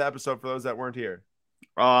beginning of the episode for those that weren't here.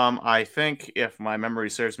 I think if my memory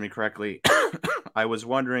serves me correctly, I was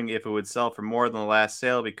wondering if it would sell for more than the last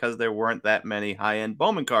sale because there weren't that many high-end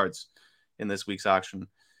Bowman cards in this week's auction.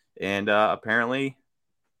 And apparently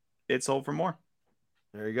it sold for more.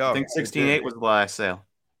 There you go. I think 16.8 was the last sale.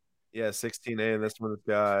 Yeah, 16A, and this one's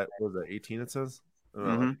got, what was it, 18 it says?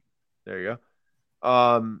 Mm-hmm. There you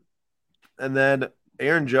go. And then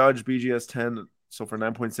Aaron Judge, BGS 10, so for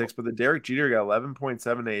 9.6, but the Derek Jeter got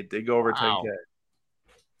 11.78, did go over 10K.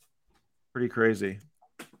 Pretty crazy.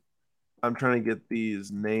 I'm trying to get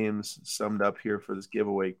these names summed up here for this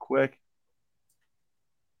giveaway quick.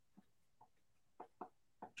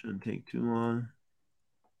 Shouldn't take too long.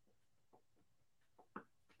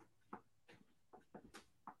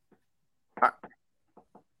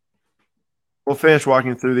 We'll finish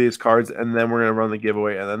walking through these cards, and then we're going to run the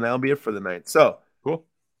giveaway, and then that'll be it for the night. So, cool.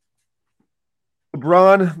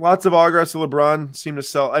 LeBron, lots of autographs to LeBron seem to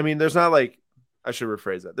sell. I mean, there's not like, I should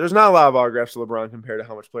rephrase that. There's not a lot of autographs to LeBron compared to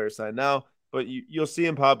how much players sign now, but you'll see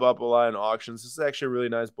him pop up a lot in auctions. This is actually a really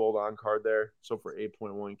nice bold-on card there. So for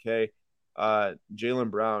 8.1K. Jaylen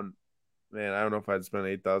Brown, man, I don't know if I'd spend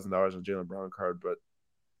 $8,000 on Jaylen Brown card, but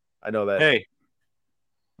I know that. Hey.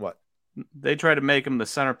 What? They try to make him the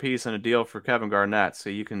centerpiece in a deal for Kevin Garnett, so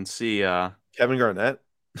you can see Kevin Garnett?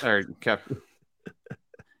 Or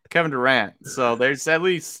Kevin Durant. So there's at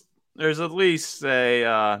least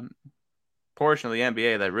a portion of the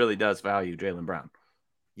NBA that really does value Jaylen Brown.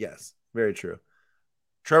 Yes, very true.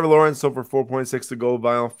 Trevor Lawrence sold for 4.6 to gold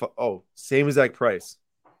vinyl. Oh, same exact price.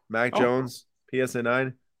 Mac Jones, PSA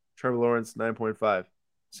 9. Trevor Lawrence, 9.5.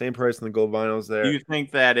 Same price in the gold vinyls there. Do you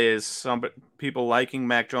think that is some people liking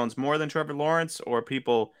Mac Jones more than Trevor Lawrence, or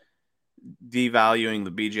people devaluing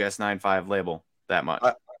the BGS 95 label that much?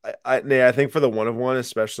 I think for the 1 of 1,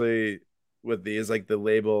 especially with these, like the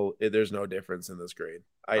label, there's no difference in this grade.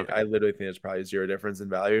 I literally think there's probably zero difference in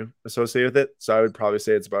value associated with it. So I would probably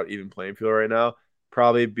say it's about even playing field right now.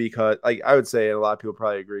 Probably because, like, I would say, and a lot of people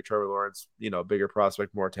probably agree, Trevor Lawrence, bigger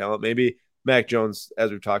prospect, more talent. Maybe Mac Jones,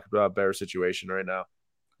 as we've talked about, better situation right now,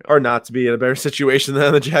 or not to be in a better situation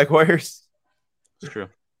than the Jaguars. It's true.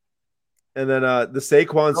 And then the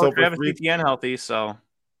Saquon sold for Etienne healthy, so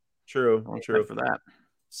true for that.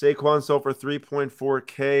 Saquon sold for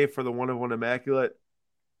 $3.4K for the 1 of 1 Immaculate.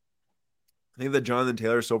 I think that Jonathan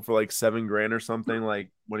Taylor sold for like $7,000 or something,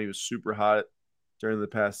 like when he was super hot during the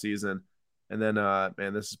past season. And then,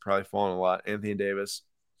 man, this is probably falling a lot. Anthony Davis,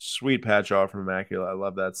 sweet patch off from Immaculate. I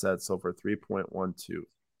love that set. Sold for 3.12.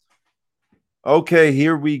 Okay,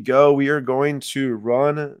 here we go. We are going to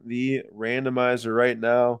run the randomizer right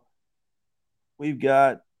now. We've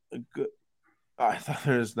got a good. I thought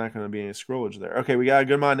there was not going to be any scrollage there. Okay, we got a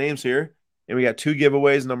good amount of names here. And we got 2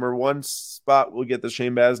 giveaways. Number 1 spot, we'll get the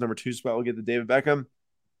Shane Baz. Number 2 spot, we'll get the David Beckham.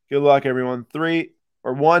 Good luck, everyone. 3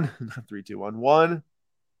 or 1. Not 3, 2, 1. 1,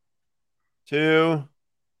 2.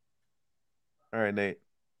 All right, Nate.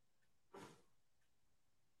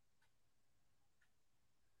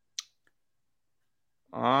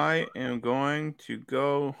 I am going to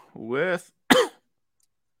go with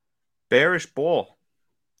Bearish Bull.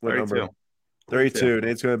 32. 32.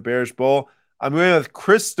 Nate's going to Bearish Bull. I'm going with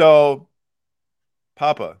Cristo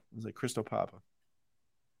Papa. Is it Cristo Papa?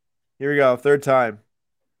 Here we go. 3rd time.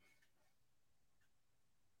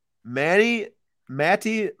 Matty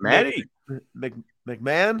McMahon.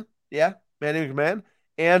 Yeah, Matty McMahon.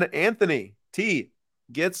 And Anthony T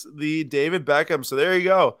gets the David Beckham. So there you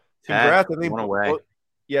go. Congrats. I think 1 away.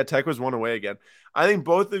 Yeah, Tech was 1 away again. I think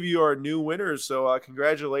both of you are new winners. So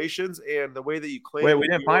congratulations. And the way that you claim. Wait, we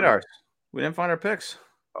didn't find ours. We didn't find our picks.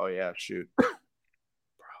 Oh, yeah. Shoot. Bro.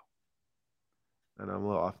 And I'm a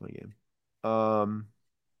little off my game.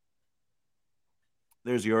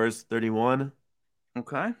 There's yours. 31.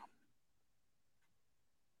 Okay.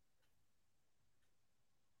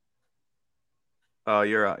 Oh,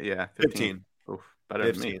 you're up. Yeah. 15. Oof, better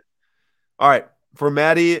 15. Than me. All right. For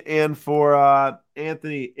Maddie and for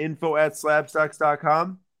Anthony,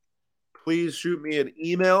 info@slabstocks.com. Please shoot me an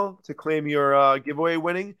email to claim your giveaway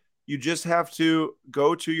winning. You just have to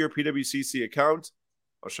go to your PWCC account.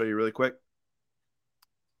 I'll show you really quick.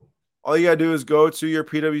 All you got to do is go to your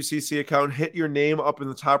PWCC account, hit your name up in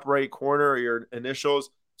the top right corner or your initials,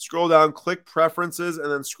 scroll down, click preferences,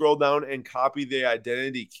 and then scroll down and copy the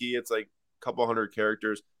identity key. It's like a couple hundred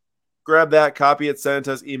characters. Grab that, copy it, send it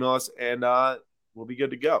to us, email us, and we'll be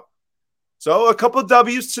good to go. So a couple of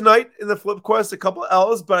W's tonight in the Flip Quest, a couple of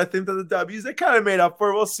L's, but I think that the W's, they kind of made up for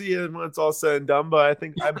it. We'll see when it's all said and done, but I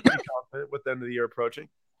think I'm pretty confident with the end of the year approaching.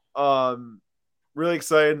 Really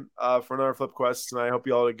excited for another Flip Quest tonight. I hope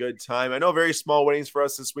you all had a good time. I know very small winnings for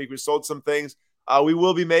us this week. We sold some things. We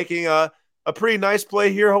will be making a pretty nice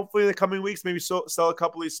play here. Hopefully in the coming weeks, maybe sell a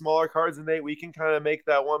couple of these smaller cards, and Nate, we can kind of make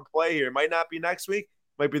that one play here. It might not be next week.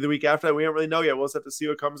 Might be the week after that. We don't really know yet. We'll just have to see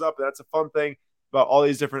what comes up. And that's a fun thing about all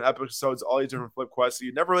these different episodes, all these different Flip Quests.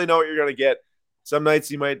 You never really know what you're going to get. Some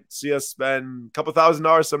nights you might see us spend a couple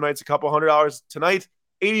 $1,000. Some nights a couple $100. Tonight,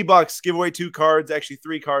 $80. Give away 2 cards, actually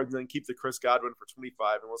 3 cards, and then keep the Chris Godwin for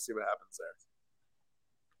 25, and we'll see what happens there.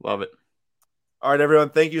 Love it. All right, everyone.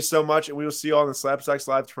 Thank you so much, and we will see you all on the Slabstocks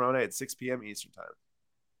Live tomorrow night at 6 p.m. Eastern Time.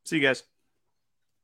 See you guys.